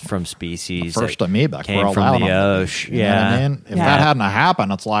evolved from species. First that amoeba came crawled from out the on ocean. You know what I mean? If Yeah. that hadn't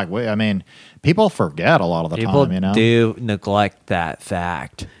happened, it's like, people forget a lot of the People time, you know? do neglect that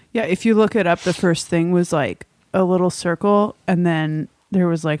fact. Yeah, if you look it up, the first thing was like a little circle, and then there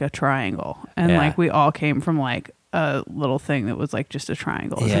was like a triangle, and Yeah. like we all came from like a little thing that was like just a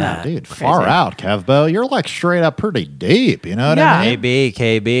triangle. Isn't Yeah. that Dude, crazy? far out, Kevbo. You're like straight up pretty deep, you know what I Yeah. mean?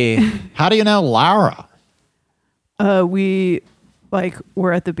 KB. How do you know Lara? We like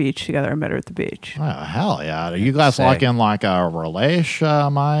were at the beach together. I met her at the beach. Oh, hell yeah. Are you guys Sick. like in like a relation?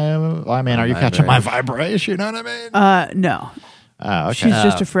 Are you catching my vibration? You know what I mean? No, Oh, okay. she's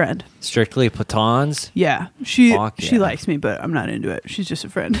just a friend. Strictly platons. Yeah, she Fuck she yeah. likes me, but I'm not into it. She's just a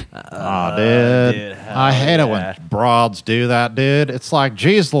friend. Oh, dude. I hate it when broads do that, dude. It's like,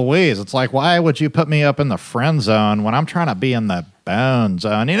 geez Louise. It's like, why would you put me up in the friend zone when I'm trying to be in the bone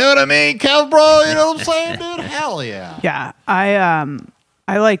zone? You know what I mean, Kev, bro? You know what I'm saying, dude? Hell yeah. Yeah,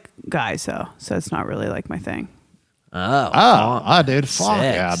 I like guys though, so it's not really like my thing. Dude, fuck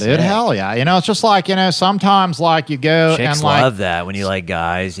Sick, yeah, dude, sick. hell yeah. You know, it's just like, you know, sometimes like you go Chicks and like, love that when you like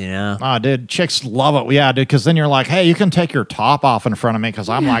guys, you know? oh, dude, chicks love it. Yeah, dude, because then you're like, hey, you can take your top off in front of me because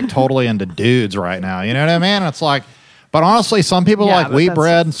I'm like totally into dudes right now. You know what I mean? It's like, but honestly, some people Yeah, like but wheat that's-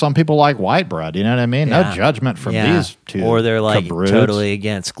 bread and some people like white bread. You know what I mean? Yeah. No judgment from Yeah. these two. Or they're like cabroots. totally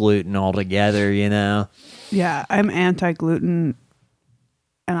against gluten altogether, you know? Yeah, I'm anti-gluten,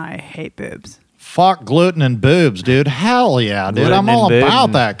 and I hate boobs. Fuck gluten and boobs, dude. Hell yeah, dude. Gluten I'm all and about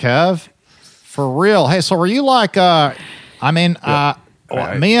boobs. that, Kev. For real. Hey, so were you like, me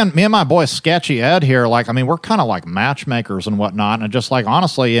and my boy Sketchy Ed here, like, I mean, we're kind of like matchmakers and whatnot. And just like,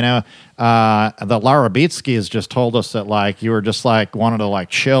 honestly, you know, the Lara Beitz has just told us that like you were just like wanted to like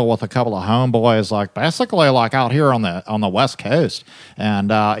chill with a couple of homeboys, like basically like out here on the West Coast and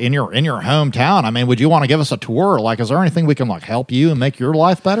in your hometown. I mean, would you want to give us a tour? Like, is there anything we can like help you and make your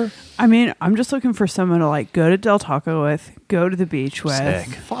life better? I mean, I'm just looking for someone to like go to Del Taco with, go to the beach with, Sick.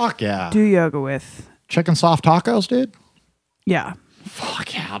 Fuck yeah. do yoga with. Chicken soft tacos, dude? Yeah.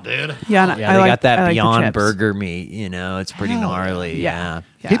 Fuck yeah, dude. Yeah, and Yeah, I they like, got that I like the Beyond chips. Burger meat, you know? It's pretty gnarly. Yeah.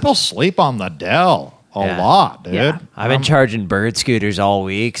 Yeah. People sleep on the Del a Yeah. lot, dude. Yeah. I've been charging bird scooters all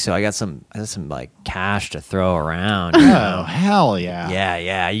week, so I got some like cash to throw around. You know? Oh, hell yeah.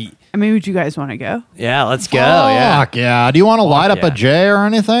 Yeah. I mean, would you guys want to go? Yeah, let's go. Yeah. Fuck yeah. Do you want to light up yeah. a J or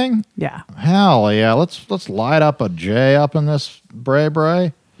anything? Yeah. Hell yeah. Let's light up a J up in this bray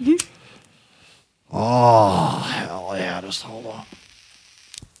bray. Oh, hell yeah. Just hold on.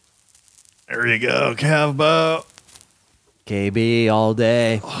 There you go, Kevbo. KB all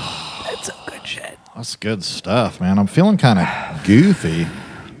day. That's some good shit. That's good stuff, man. I'm feeling kind of goofy.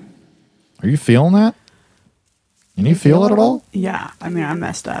 Are you feeling that? Can you feel it at all? Yeah. I mean, I'm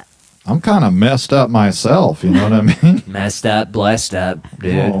messed up. I'm kind of messed up myself. You know what I mean? Messed up, blessed up,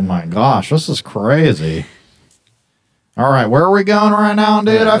 dude. Oh my gosh, this is crazy. All right, where are we going right now,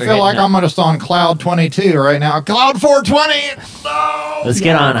 dude? I feel like I'm just on cloud 22 right now. Cloud 420. No. Let's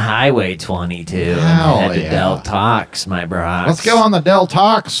get on Highway 22 and head to Del Tax, my bros. Let's go on the Del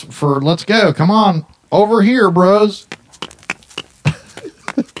Tax let's go. Come on over here, bros.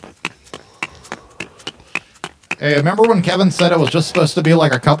 Hey, remember when Kevin said it was just supposed to be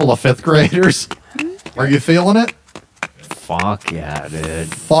like a couple of fifth graders? Are you feeling it? Fuck yeah,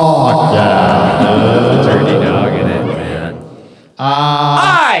 dude. Fuck yeah. Dirty dog in it, man.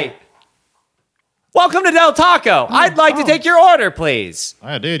 Hi! Welcome to Del Taco. I'd like to take your order, please.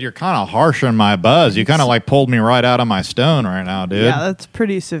 Hey, dude, you're kind of harsh on my buzz. You kind of like pulled me right out of my stone right now, dude. Yeah, that's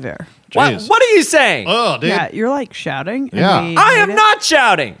pretty severe. What are you saying? Oh, dude. Yeah, you're like shouting. and Yeah. we I hate am it. not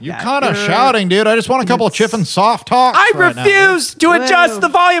shouting. You're kind of shouting, dude. I just want a couple of chip and soft talks. I right now, refuse to adjust Whoa. the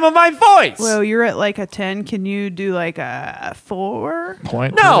volume of my voice. Well, you're at like a 10. Can you do like a 4? dude.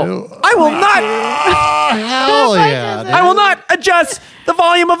 Point No, two. I will not. Oh, hell yeah. I will not adjust the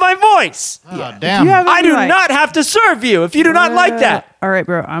volume of my voice. Oh, damn. You have I any, do like- not have to serve you if you do not like that. All right,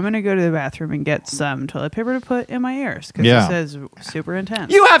 bro. I'm gonna go to the bathroom and get some toilet paper to put in my ears because Yeah. this is super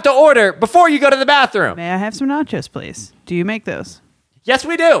intense. You have to order before you go to the bathroom. May I have some nachos, please? Do you make those? Yes,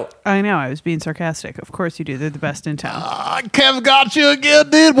 we do. I know. I was being sarcastic. Of course you do. They're the best in town. Kev got you again,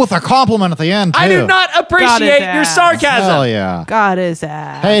 dude, with a compliment at the end, too. I do not appreciate Got your his ass. sarcasm. Hell yeah. God his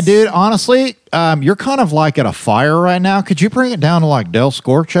ass. Hey, dude, honestly, you're kind of like at a fire right now. Could you bring it down to like Del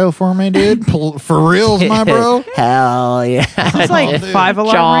Scorcho for me, dude? For reals, my bro? Hell yeah. It's like 5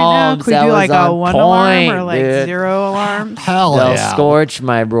 alarm right now. Jones, Could we that do like was a on 1 point, alarm or like dude. 0 alarms? Hell They'll yeah. scorch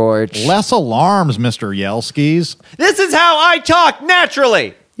my broach. Less alarms, Mr. Yelskis. This is how I talk naturally.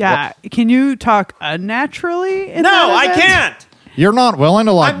 Yeah. Can you talk unnaturally? in No, that I event? can't. You're not willing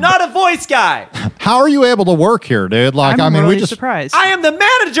to like. I'm not a voice guy. How are you able to work here, dude? Like, I'm I mean, really we just. surprised. I am the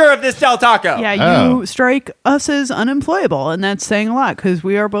manager of this Del Taco. Yeah, you Oh. strike us as unemployable, and that's saying a lot because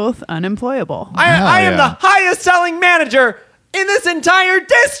we are both unemployable. Hell I am yeah. the highest selling manager in this entire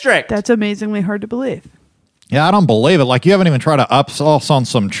district. That's amazingly hard to believe. Yeah, I don't believe it. Like, you haven't even tried to upsell us on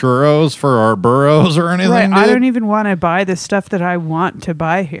some churros for our burros or anything, Right, dude? I don't even want to buy the stuff that I want to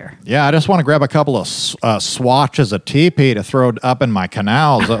buy here. Yeah, I just want to grab a couple of swatches of TP to throw up in my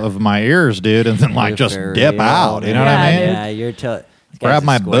canals of my ears, dude, and then like just For dip real, out. You know what Yeah, I mean? dude. Yeah, you're this Grab guy's a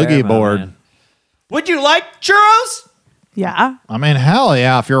my square, boogie my board. man. Would you like churros? Yeah. I mean, hell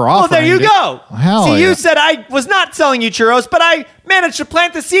yeah, if you're Well, offering. there you dude. go. Hell See, yeah. you said I was not selling you churros, but I managed to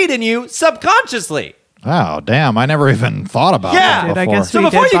plant the seed in you subconsciously. Oh, damn. I never even thought about Yeah. that Dude, I before. guess So we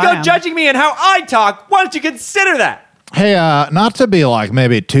before did you buy go 'em. judging me and how I talk, why don't you consider that? Hey, not to be like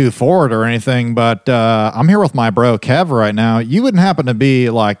maybe too forward or anything, but I'm here with my bro Kev right now. You wouldn't happen to be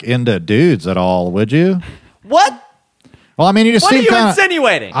like into dudes at all, would you? What? Well, I mean, you just What are seem you kind of.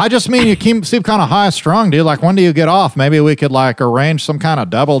 insinuating? I just mean you seem kind of high strung, dude. Like, when do you get off? Maybe we could like arrange some kind of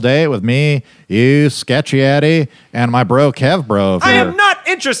double date with me, you, Sketchy Eddie, and my bro Kev, bro. if I you're- am not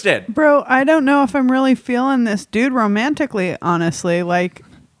interested. Bro, I don't know if I'm really feeling this dude romantically, honestly. Like,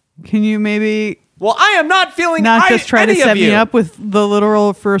 can you maybe Well, I am not feeling not just try to any set of you. me up with the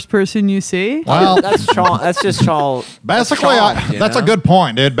literal first person you see? Well, That's just Charles. basically, that's a good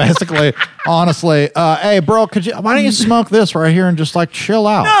point, dude. Basically, honestly, hey, bro, why don't you smoke this right here and just like chill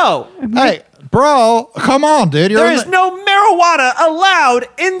out? No, Hey, bro, come on, dude. You're there in is the- no marijuana allowed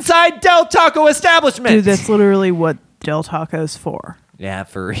inside Del Taco establishments. Dude, that's literally what Del Taco's for. Yeah,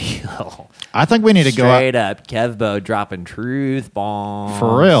 for real. I think we need to go out Straight up, Kevbo dropping truth bombs.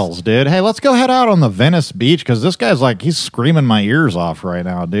 for reals, dude. Hey, let's go head out on the Venice Beach because this guy's like, he's screaming my ears off right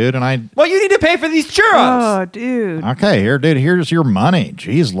now, dude. And Well, you need to pay for these churros. Oh, dude. okay, here, dude, here's your money.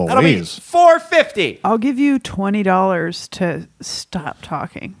 Jeez That'll be Louise. $4.50. I'll give you $20 to stop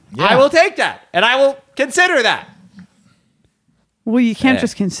talking. I will take that, and I will consider that. Well, you can't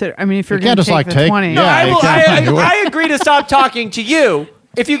just consider. I mean, if you're You going can't to just, take like, the take- 20. Yeah, I you will. can't do it. I agree to stop talking to you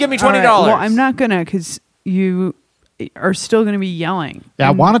if you give me All $20. right, well, I'm not going to because you are still going to be yelling. Yeah,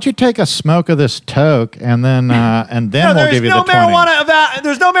 why don't you take a smoke of this toke and then No, we'll there's give you no the 20. marijuana.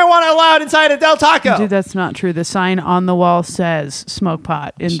 There's no marijuana allowed inside a Del Taco. Dude, that's not true. The sign on the wall says smoke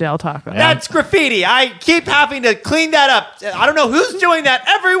pot in Del Taco. That's graffiti. I keep having to clean that up. I don't know who's doing that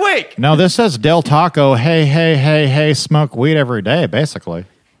every week. No, this says Del Taco. Hey, hey, hey, hey, smoke weed every day, basically.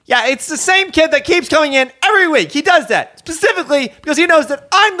 Yeah, it's the same kid that keeps coming in every week. He does that specifically because he knows that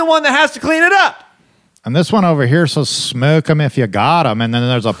I'm the one that has to clean it up. And this one over here says smoke them if you got them. And then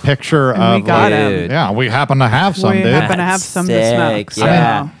there's a picture of. We got them. Yeah, we happen to have some, We dude. happen to have some to smoke. So.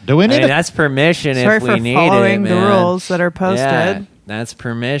 Yeah. Do we need that's permission Sorry if we for need following it, the man. rules that are posted. Yeah, that's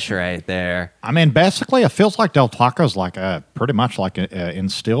permission right there. I mean, basically, it feels like Del Taco's like pretty much like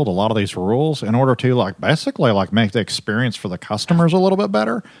instilled a lot of these rules in order to like basically like make the experience for the customers a little bit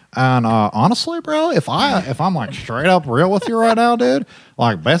better. And honestly, bro, if I'm like straight up real with you right now, dude,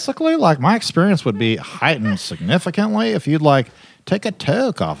 like basically like my experience would be heightened significantly if you'd like take a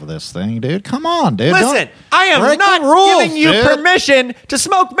toke off of this thing, dude. Come on, dude. Listen, I am break not the rules, giving you dude. permission to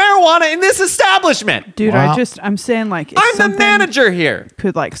smoke marijuana in this establishment. Dude, Wow. I'm saying like if I'm the something manager here.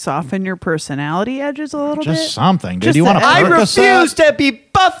 could like soften your personality edges a little bit. Just something, dude. Just You want to the- I Percocet? refuse to be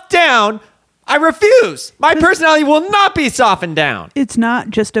buffed down. I refuse. My personality will not be softened down. It's not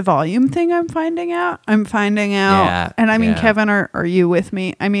just a volume thing. I'm finding out. Yeah, And I mean, yeah. Kevin, are you with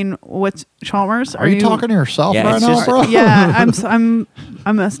me? I mean, what's Chalmers? Are you talking to yourself Yeah, right it's now, just- bro? Yeah,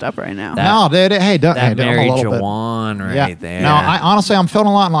 I'm messed up right now. No, dude. Hey, don't. That dude, I'm a Mary little bit. Jawan right Yeah. there. No, I honestly, I'm feeling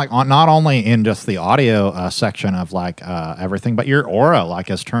a lot like not only in just the audio section of like everything, but your aura like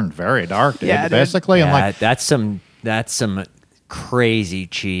has turned very dark, dude. Yeah, dude. Basically, and Yeah, like that's some crazy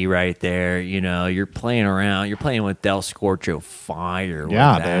chi right there. You know, you're playing around. You're playing with Del Scorcho fire. With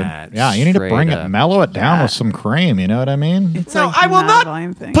yeah, that, dude. Yeah, you need to straight bring up. it, mellow it down with some cream. You know what I mean? It's No, like I will a not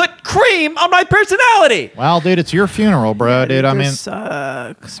volume thing. put cream on my personality. Well, dude, it's your funeral, bro, dude. I mean, this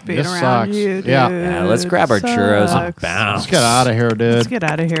sucks being this around sucks. you, dude. Yeah. Yeah, let's grab our churros and Sucks. bounce. let's get out of here, dude. Let's get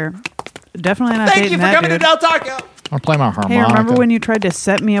out of here. Definitely not Thank dating you for that coming dude. to Del Taco. I'll play my harmonica. Hey, remember when you tried to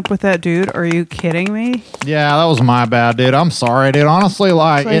set me up with that dude? Are you kidding me? Yeah, that was my bad, dude. I'm sorry, dude. Honestly,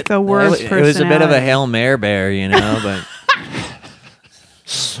 like, It's like the worst It was a bit of a personality. Hail Mary bear, you know, but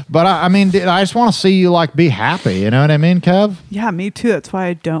but I mean, dude, I just want to see you like be happy. You know what I mean, Kev? Yeah, me too. That's why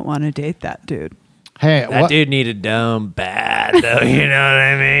I don't want to date that dude. Hey, that what? dude needed dome bad, though. You know what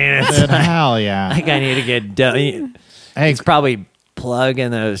I mean? It's Dude, hell yeah. like I need to get dome. Hey, He's probably plugging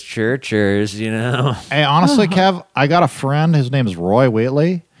those churchers, you know. Hey, honestly, Kev, I got a friend. His name is Roy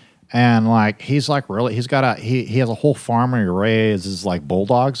Wheatley, and like he's like really, he has a whole farm where he raises like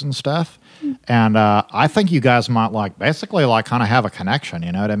bulldogs and stuff. And I think you guys might like basically like kind of have a connection.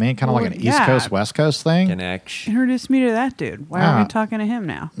 You know what I mean? Kind of Well, like an East yeah. Coast West Coast thing. Connection. Introduce me to that dude. Why Yeah. aren't we talking to him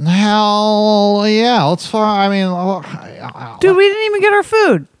now? Hell yeah, let's find. I mean, Dude, we didn't even get our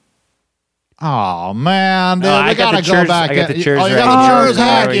food. oh man, dude, Oh, we I got gotta the go church- back. I got the Oh, church you ready. got the Oh, church there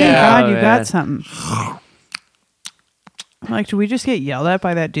hat, we Thank yeah. God you man. got something. Like, did we just get yelled at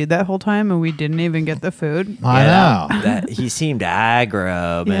by that dude that whole time and we didn't even get the food? I know. That he seemed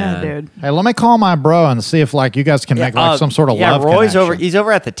aggro, man. Yeah, dude. Hey, let me call my bro and see if like you guys can make like some sort of love Roy's over. connection. He's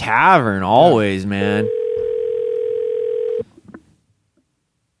over at the tavern always, man.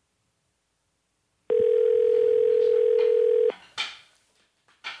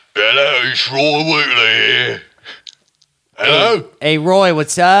 Hello, it's Roy Wheatley here. Hello? Hey, Roy,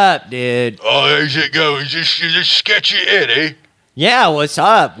 what's up, dude? Oh, how's it going? Is this sketchy Eddie? Yeah, what's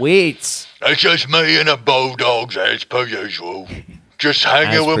up, Wheats? It's just me and the Bulldogs as per usual. Just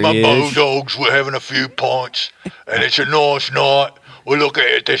hanging As with per my usual. Bulldogs. We're having a few pints, and it's a nice night. We're looking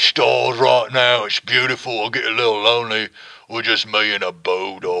at the stars right now. It's beautiful. I get a little lonely. We're just me and the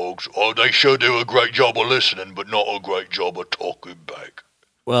Bulldogs. Oh, they sure do a great job of listening, but not a great job of talking back.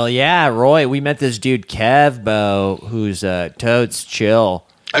 Well, yeah, Roy, we met this dude Kevbo, who's totes chill.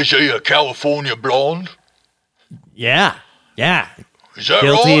 Is he a California blonde? Yeah, yeah. Is that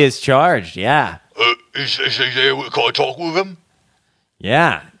Guilty right? as charged. Yeah, Is he there? Can I talk with him?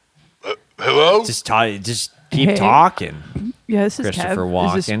 yeah. Hello? Just keep Hey. talking. Yeah, this is Christopher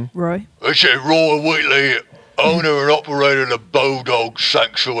Kev. Is this Walken. Roy? This is Roy Wheatley, owner and operator of the Bulldog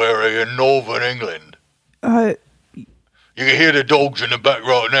Sanctuary in Northern England. You can hear the dogs in the back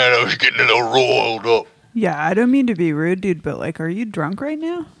right now. They're getting a little roiled up. Yeah, I don't mean to be rude, dude, but like, are you drunk right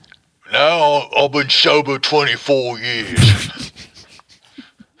now? Now, I've been sober 24 years.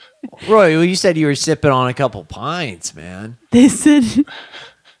 Roy, well, you said you were sipping on a couple pints, man. They said,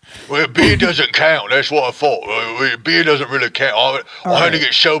 Well, beer doesn't count. That's what I thought. Beer doesn't really count. I had to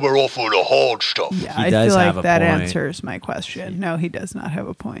get sober off of the hard stuff. yeah, He I does feel have like a that point. answers my question. No, he does not have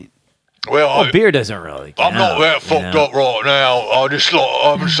a point. Well, Beer doesn't really count. I'm not that fucked up right now. I'm just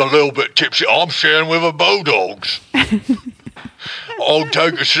a little bit tipsy. I'm sharing with the Bulldogs. I'll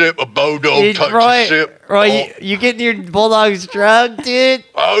take a sip. A Bulldog takes a sip. Roy, you getting your Bulldogs drunk, dude?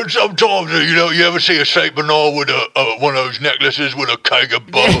 Sometimes, you ever see a Saint Bernard with one of those necklaces with a keg of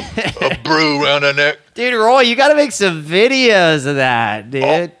a brew around her neck? Dude, Roy, you got to make some videos of that,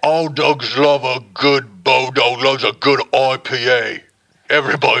 dude. All dogs love a good Bulldog, loves a good IPA.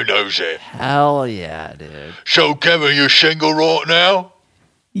 Everybody knows that. Hell yeah, dude. So, Kevin, you're single right now?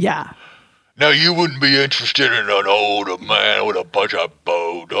 Yeah. Now, you wouldn't be interested in an older man with a bunch of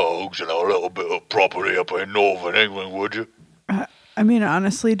bulldogs and a little bit of property up in northern England, would you? I mean,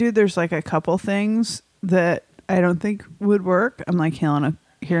 honestly, dude, there's like a couple things that I don't think would work. I'm like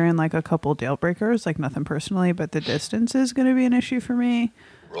hearing like a couple deal breakers, like nothing personally, but the distance is going to be an issue for me.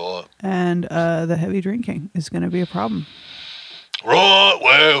 Right. And the heavy drinking is going to be a problem. Right,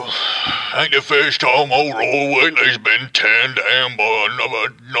 well, ain't the first time old Roy Whitley's been turned down by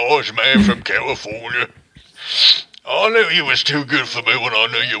another nice man from California. I knew you was too good for me when I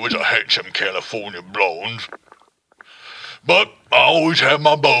knew you was a handsome California blonde. But I always have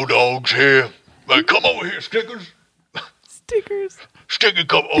my bulldogs here. Hey, come over here, Stickers. Stickers. Sticker,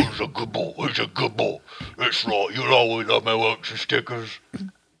 come. Oh, he's a good boy. He's a good boy. That's right. You'll always love me, won't you, Stickers?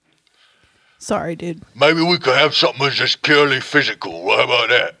 Sorry, dude. Maybe we could have something that's just purely physical. How about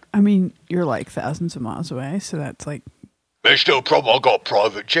that? I mean, you're like thousands of miles away, so that's like... There's no problem. I got a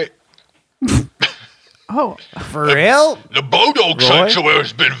private jet. Oh. For real? The Bulldog Roy? Sanctuary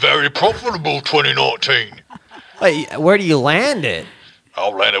has been very profitable 2019. Wait, where do you land it?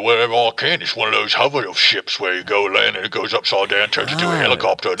 I'll land it wherever I can. It's one of those hover ships where you go land and it goes upside down, turns into a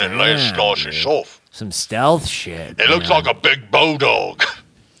helicopter, and then lands nice and soft. Some stealth shit. It looks like a big bulldog.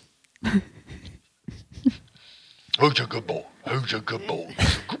 Who's a good boy? Who's a good boy?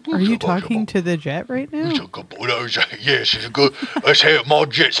 Are you talking to the jet right now? Who's a good boy? No, yes, it's a good... Let's have my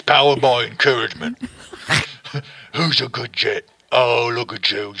jet's powered by encouragement. Who's a good jet? Oh, look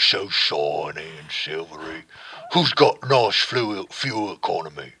at you, so shiny and silvery. Who's got nice fuel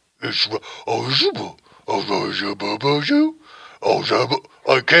economy? It's... Hey,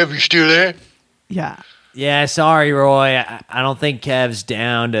 Kev, you still there? Yeah. Yeah, sorry, Roy. I don't think Kev's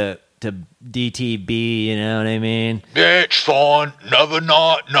down to DTB, you know what I mean? Yeah, it's fine. Another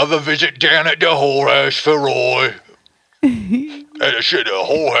night, another visit down at the whorehouse for Roy. And shit, the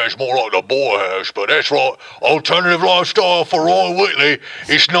whorehouse more like the boy house, but that's right. Alternative lifestyle for Roy Whitley.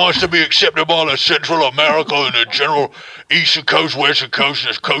 It's nice to be accepted by the Central America and the general Eastern Coast, Western Coast,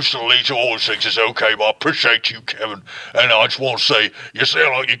 and the coastal elites who always thinks it's okay. But I appreciate you, Kevin. And I just want to say, you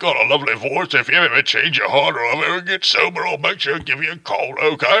sound like you got a lovely voice. If you ever change your heart or ever get sober, I'll make sure to give you a call,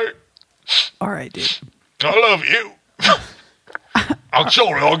 okay? All right, dude. I love you. I'm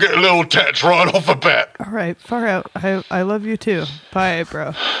sorry, I'll get a little tats right off the bat. All right, far out. I love you too. Bye,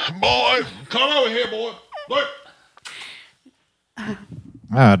 bro. Boy, come over here, boy. Look.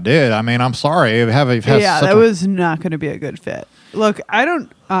 Oh, dude. I mean, I'm sorry. That was not going to be a good fit. Look, I don't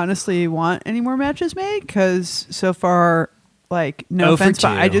honestly want any more matches made because so far, like, no offense,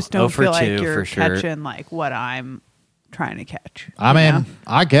 but I just don't feel like you're catching like what I'm trying to catch. I mean,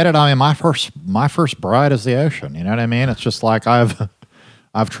 I get it. I mean, my first bride is the ocean. You know what I mean? It's just like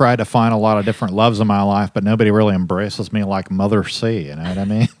I've tried to find a lot of different loves in my life, but nobody really embraces me like Mother Sea. You know what I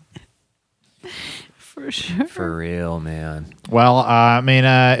mean? For sure. For real, man. Well, I mean,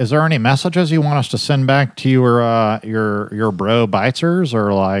 is there any messages you want us to send back to your bro Beitzers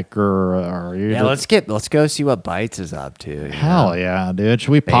or are you? Yeah, let's go see what Beitz is up to. Hell yeah, dude! Should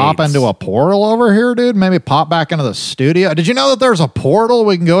we pop into a portal over here, dude? Maybe pop back into the studio. Did you know that there's a portal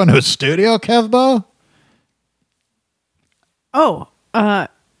we can go into a studio, Kevbo? Oh,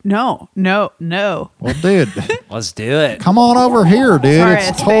 no. Well, dude, let's do it. Come on over here, dude. Sorry,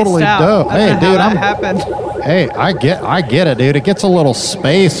 it's totally dope. Hey, dude, Hey, I get it, dude. It gets a little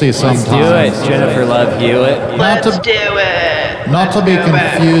spacey sometimes. Let's do it, Jennifer Love Hewitt. Let's do it. Not to be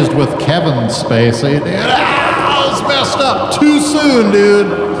confused with Kevin Spacey, dude. Ah, it's messed up too soon, dude.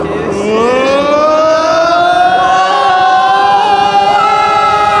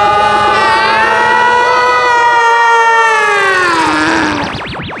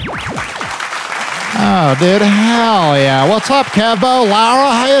 Oh, dude, hell yeah. What's up, Kevbo?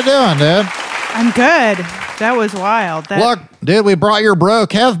 Lara, how you doing, dude? I'm good. That was wild. Look, dude, we brought your bro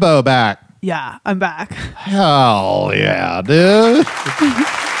Kevbo back. Yeah, I'm back. Hell yeah, dude.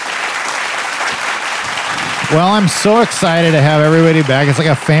 Well, I'm so excited to have everybody back. It's like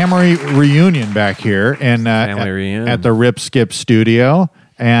a family reunion back here at the Rip Skip studio.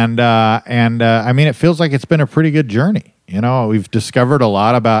 And I mean, it feels like it's been a pretty good journey. You know, we've discovered a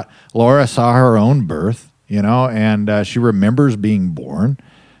lot about Laura saw her own birth, you know, and she remembers being born.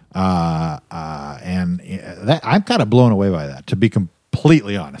 And I'm kind of blown away by that, to be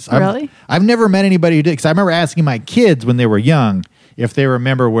completely honest. Really? I've never met anybody who did, because I remember asking my kids when they were young if they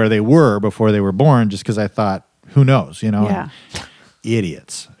remember where they were before they were born, just because I thought, who knows, you know? Yeah.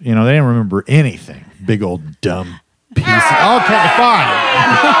 Idiots. You know, they didn't remember anything. Big old dumb pieces. Okay, fine.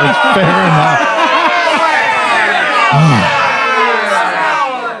 It's fair enough.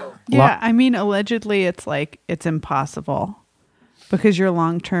 Yeah, I mean, allegedly, it's like it's impossible because your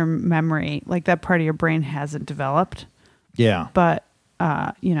long-term memory, like that part of your brain, hasn't developed. Yeah. But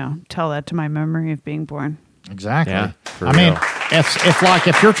tell that to my memory of being born. Exactly. Yeah, I mean,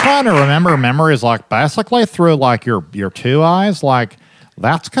 if you're trying to remember memories like basically through like your two eyes, like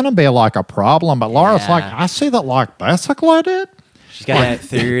that's gonna be like a problem. But Laura's like, I see that like basically, dude. She's got that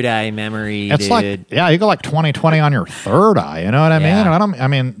third eye memory. It's dude. like, yeah, you go like 20/20 on your third eye. You know what I mean?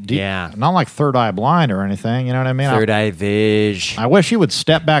 Yeah. Not like third eye blind or anything. You know what I mean? Third eye vis. I wish you would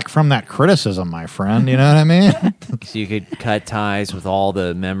step back from that criticism, my friend. You know what I mean? So you could cut ties with all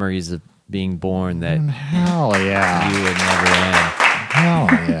the memories of being born that Hell yeah. you would never end. Hell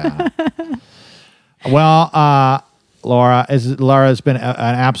yeah. Well, Laura, it's been an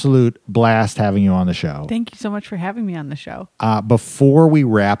absolute blast having you on the show. Thank you so much for having me on the show. Before we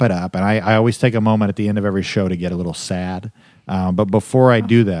wrap it up, and I always take a moment at the end of every show to get a little sad, but before I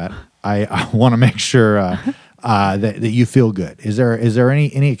do that, I want to make sure that you feel good. Is there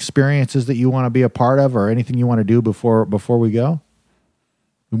any experiences that you want to be a part of, or anything you want to do before we go?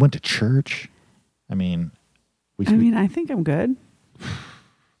 We went to church. I I think I'm good.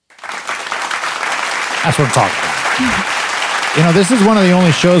 That's what I'm talking about. This is one of the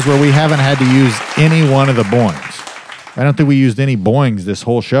only shows where we haven't had to use any one of the boings. I don't think we used any boings this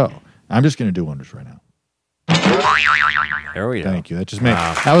whole show. I'm just going to do one just right now. There we go. Thank you. That just made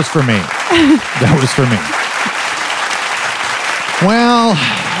that was for me. That was for me. Well,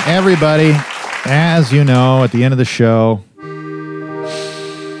 everybody, as you know, at the end of the show,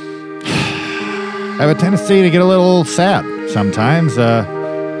 I have a tendency to get a little sad sometimes.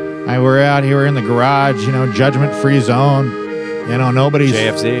 We're out here in the garage, judgment-free zone. Nobody's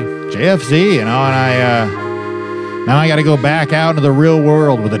JFZ, and now I got to go back out into the real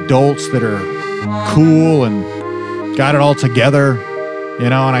world with adults that are cool and got it all together,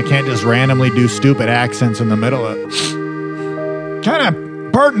 and I can't just randomly do stupid accents in the middle of kind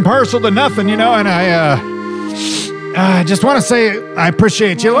of part and parcel to nothing, and I just want to say I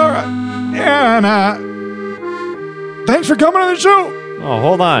appreciate you, Laura, and thanks for coming on the show. Oh,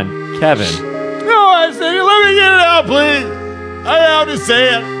 hold on, Kevin. No, I said, let me get it out, please. I have to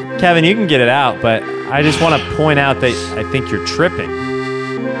say it. Kevin, you can get it out, but I just want to point out that I think you're tripping.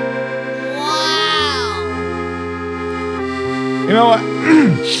 You know what?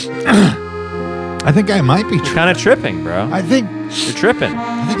 I think I might be You're kind of tripping, bro. I think You're tripping.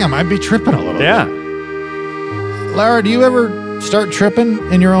 I think I might be tripping a little bit. Yeah. Lara, do you ever start tripping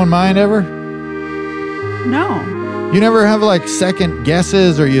in your own mind ever? No. You never have like second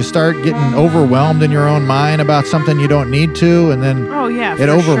guesses, or you start getting overwhelmed in your own mind about something you don't need to, and then it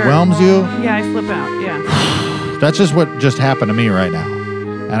overwhelms you? Yeah, I flip out. Yeah. That's just what just happened to me right now.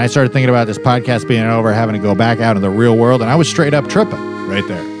 And I started thinking about this podcast being over, having to go back out in the real world, and I was straight up tripping right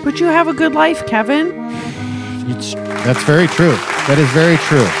there. But you have a good life, Kevin. That's very true. That is very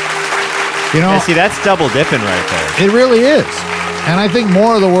true. See, that's double dipping right there. It really is. And I think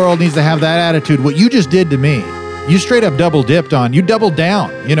more of the world needs to have that attitude. What you just did to me, you straight up doubled down,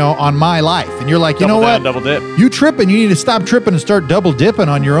 on my life. And you're like, Double what? Double dip. You tripping. You need to stop tripping and start double dipping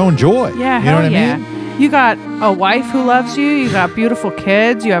on your own joy. Yeah, you know what I mean? You got a wife who loves you. You got beautiful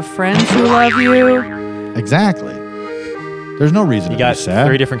kids. You have friends who love you. Exactly. There's no reason to be sad.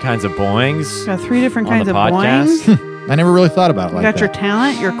 3 different kinds of boings. You got 3 different on kinds the of podcast. boings. I never really thought about it like You that. got your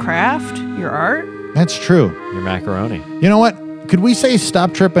talent, your craft, your art. That's true. Your macaroni. You know what? Could we say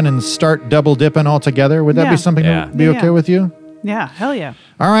stop tripping and start double dipping altogether? Would that be something that would be okay with you? Yeah, hell yeah.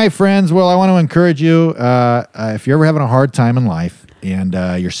 All right, friends. Well, I want to encourage you, if you're ever having a hard time in life and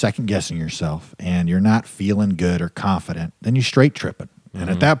you're second guessing yourself and you're not feeling good or confident, then you're straight tripping. And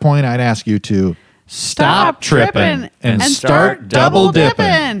at that point, I'd ask you to stop tripping and start double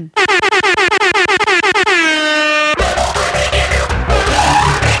dipping.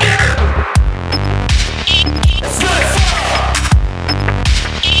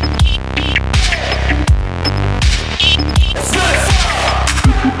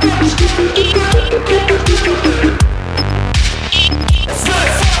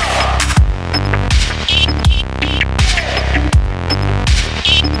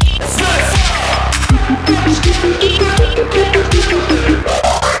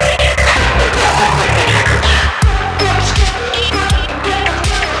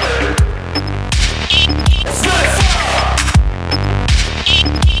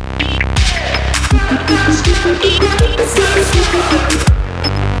 Let's go.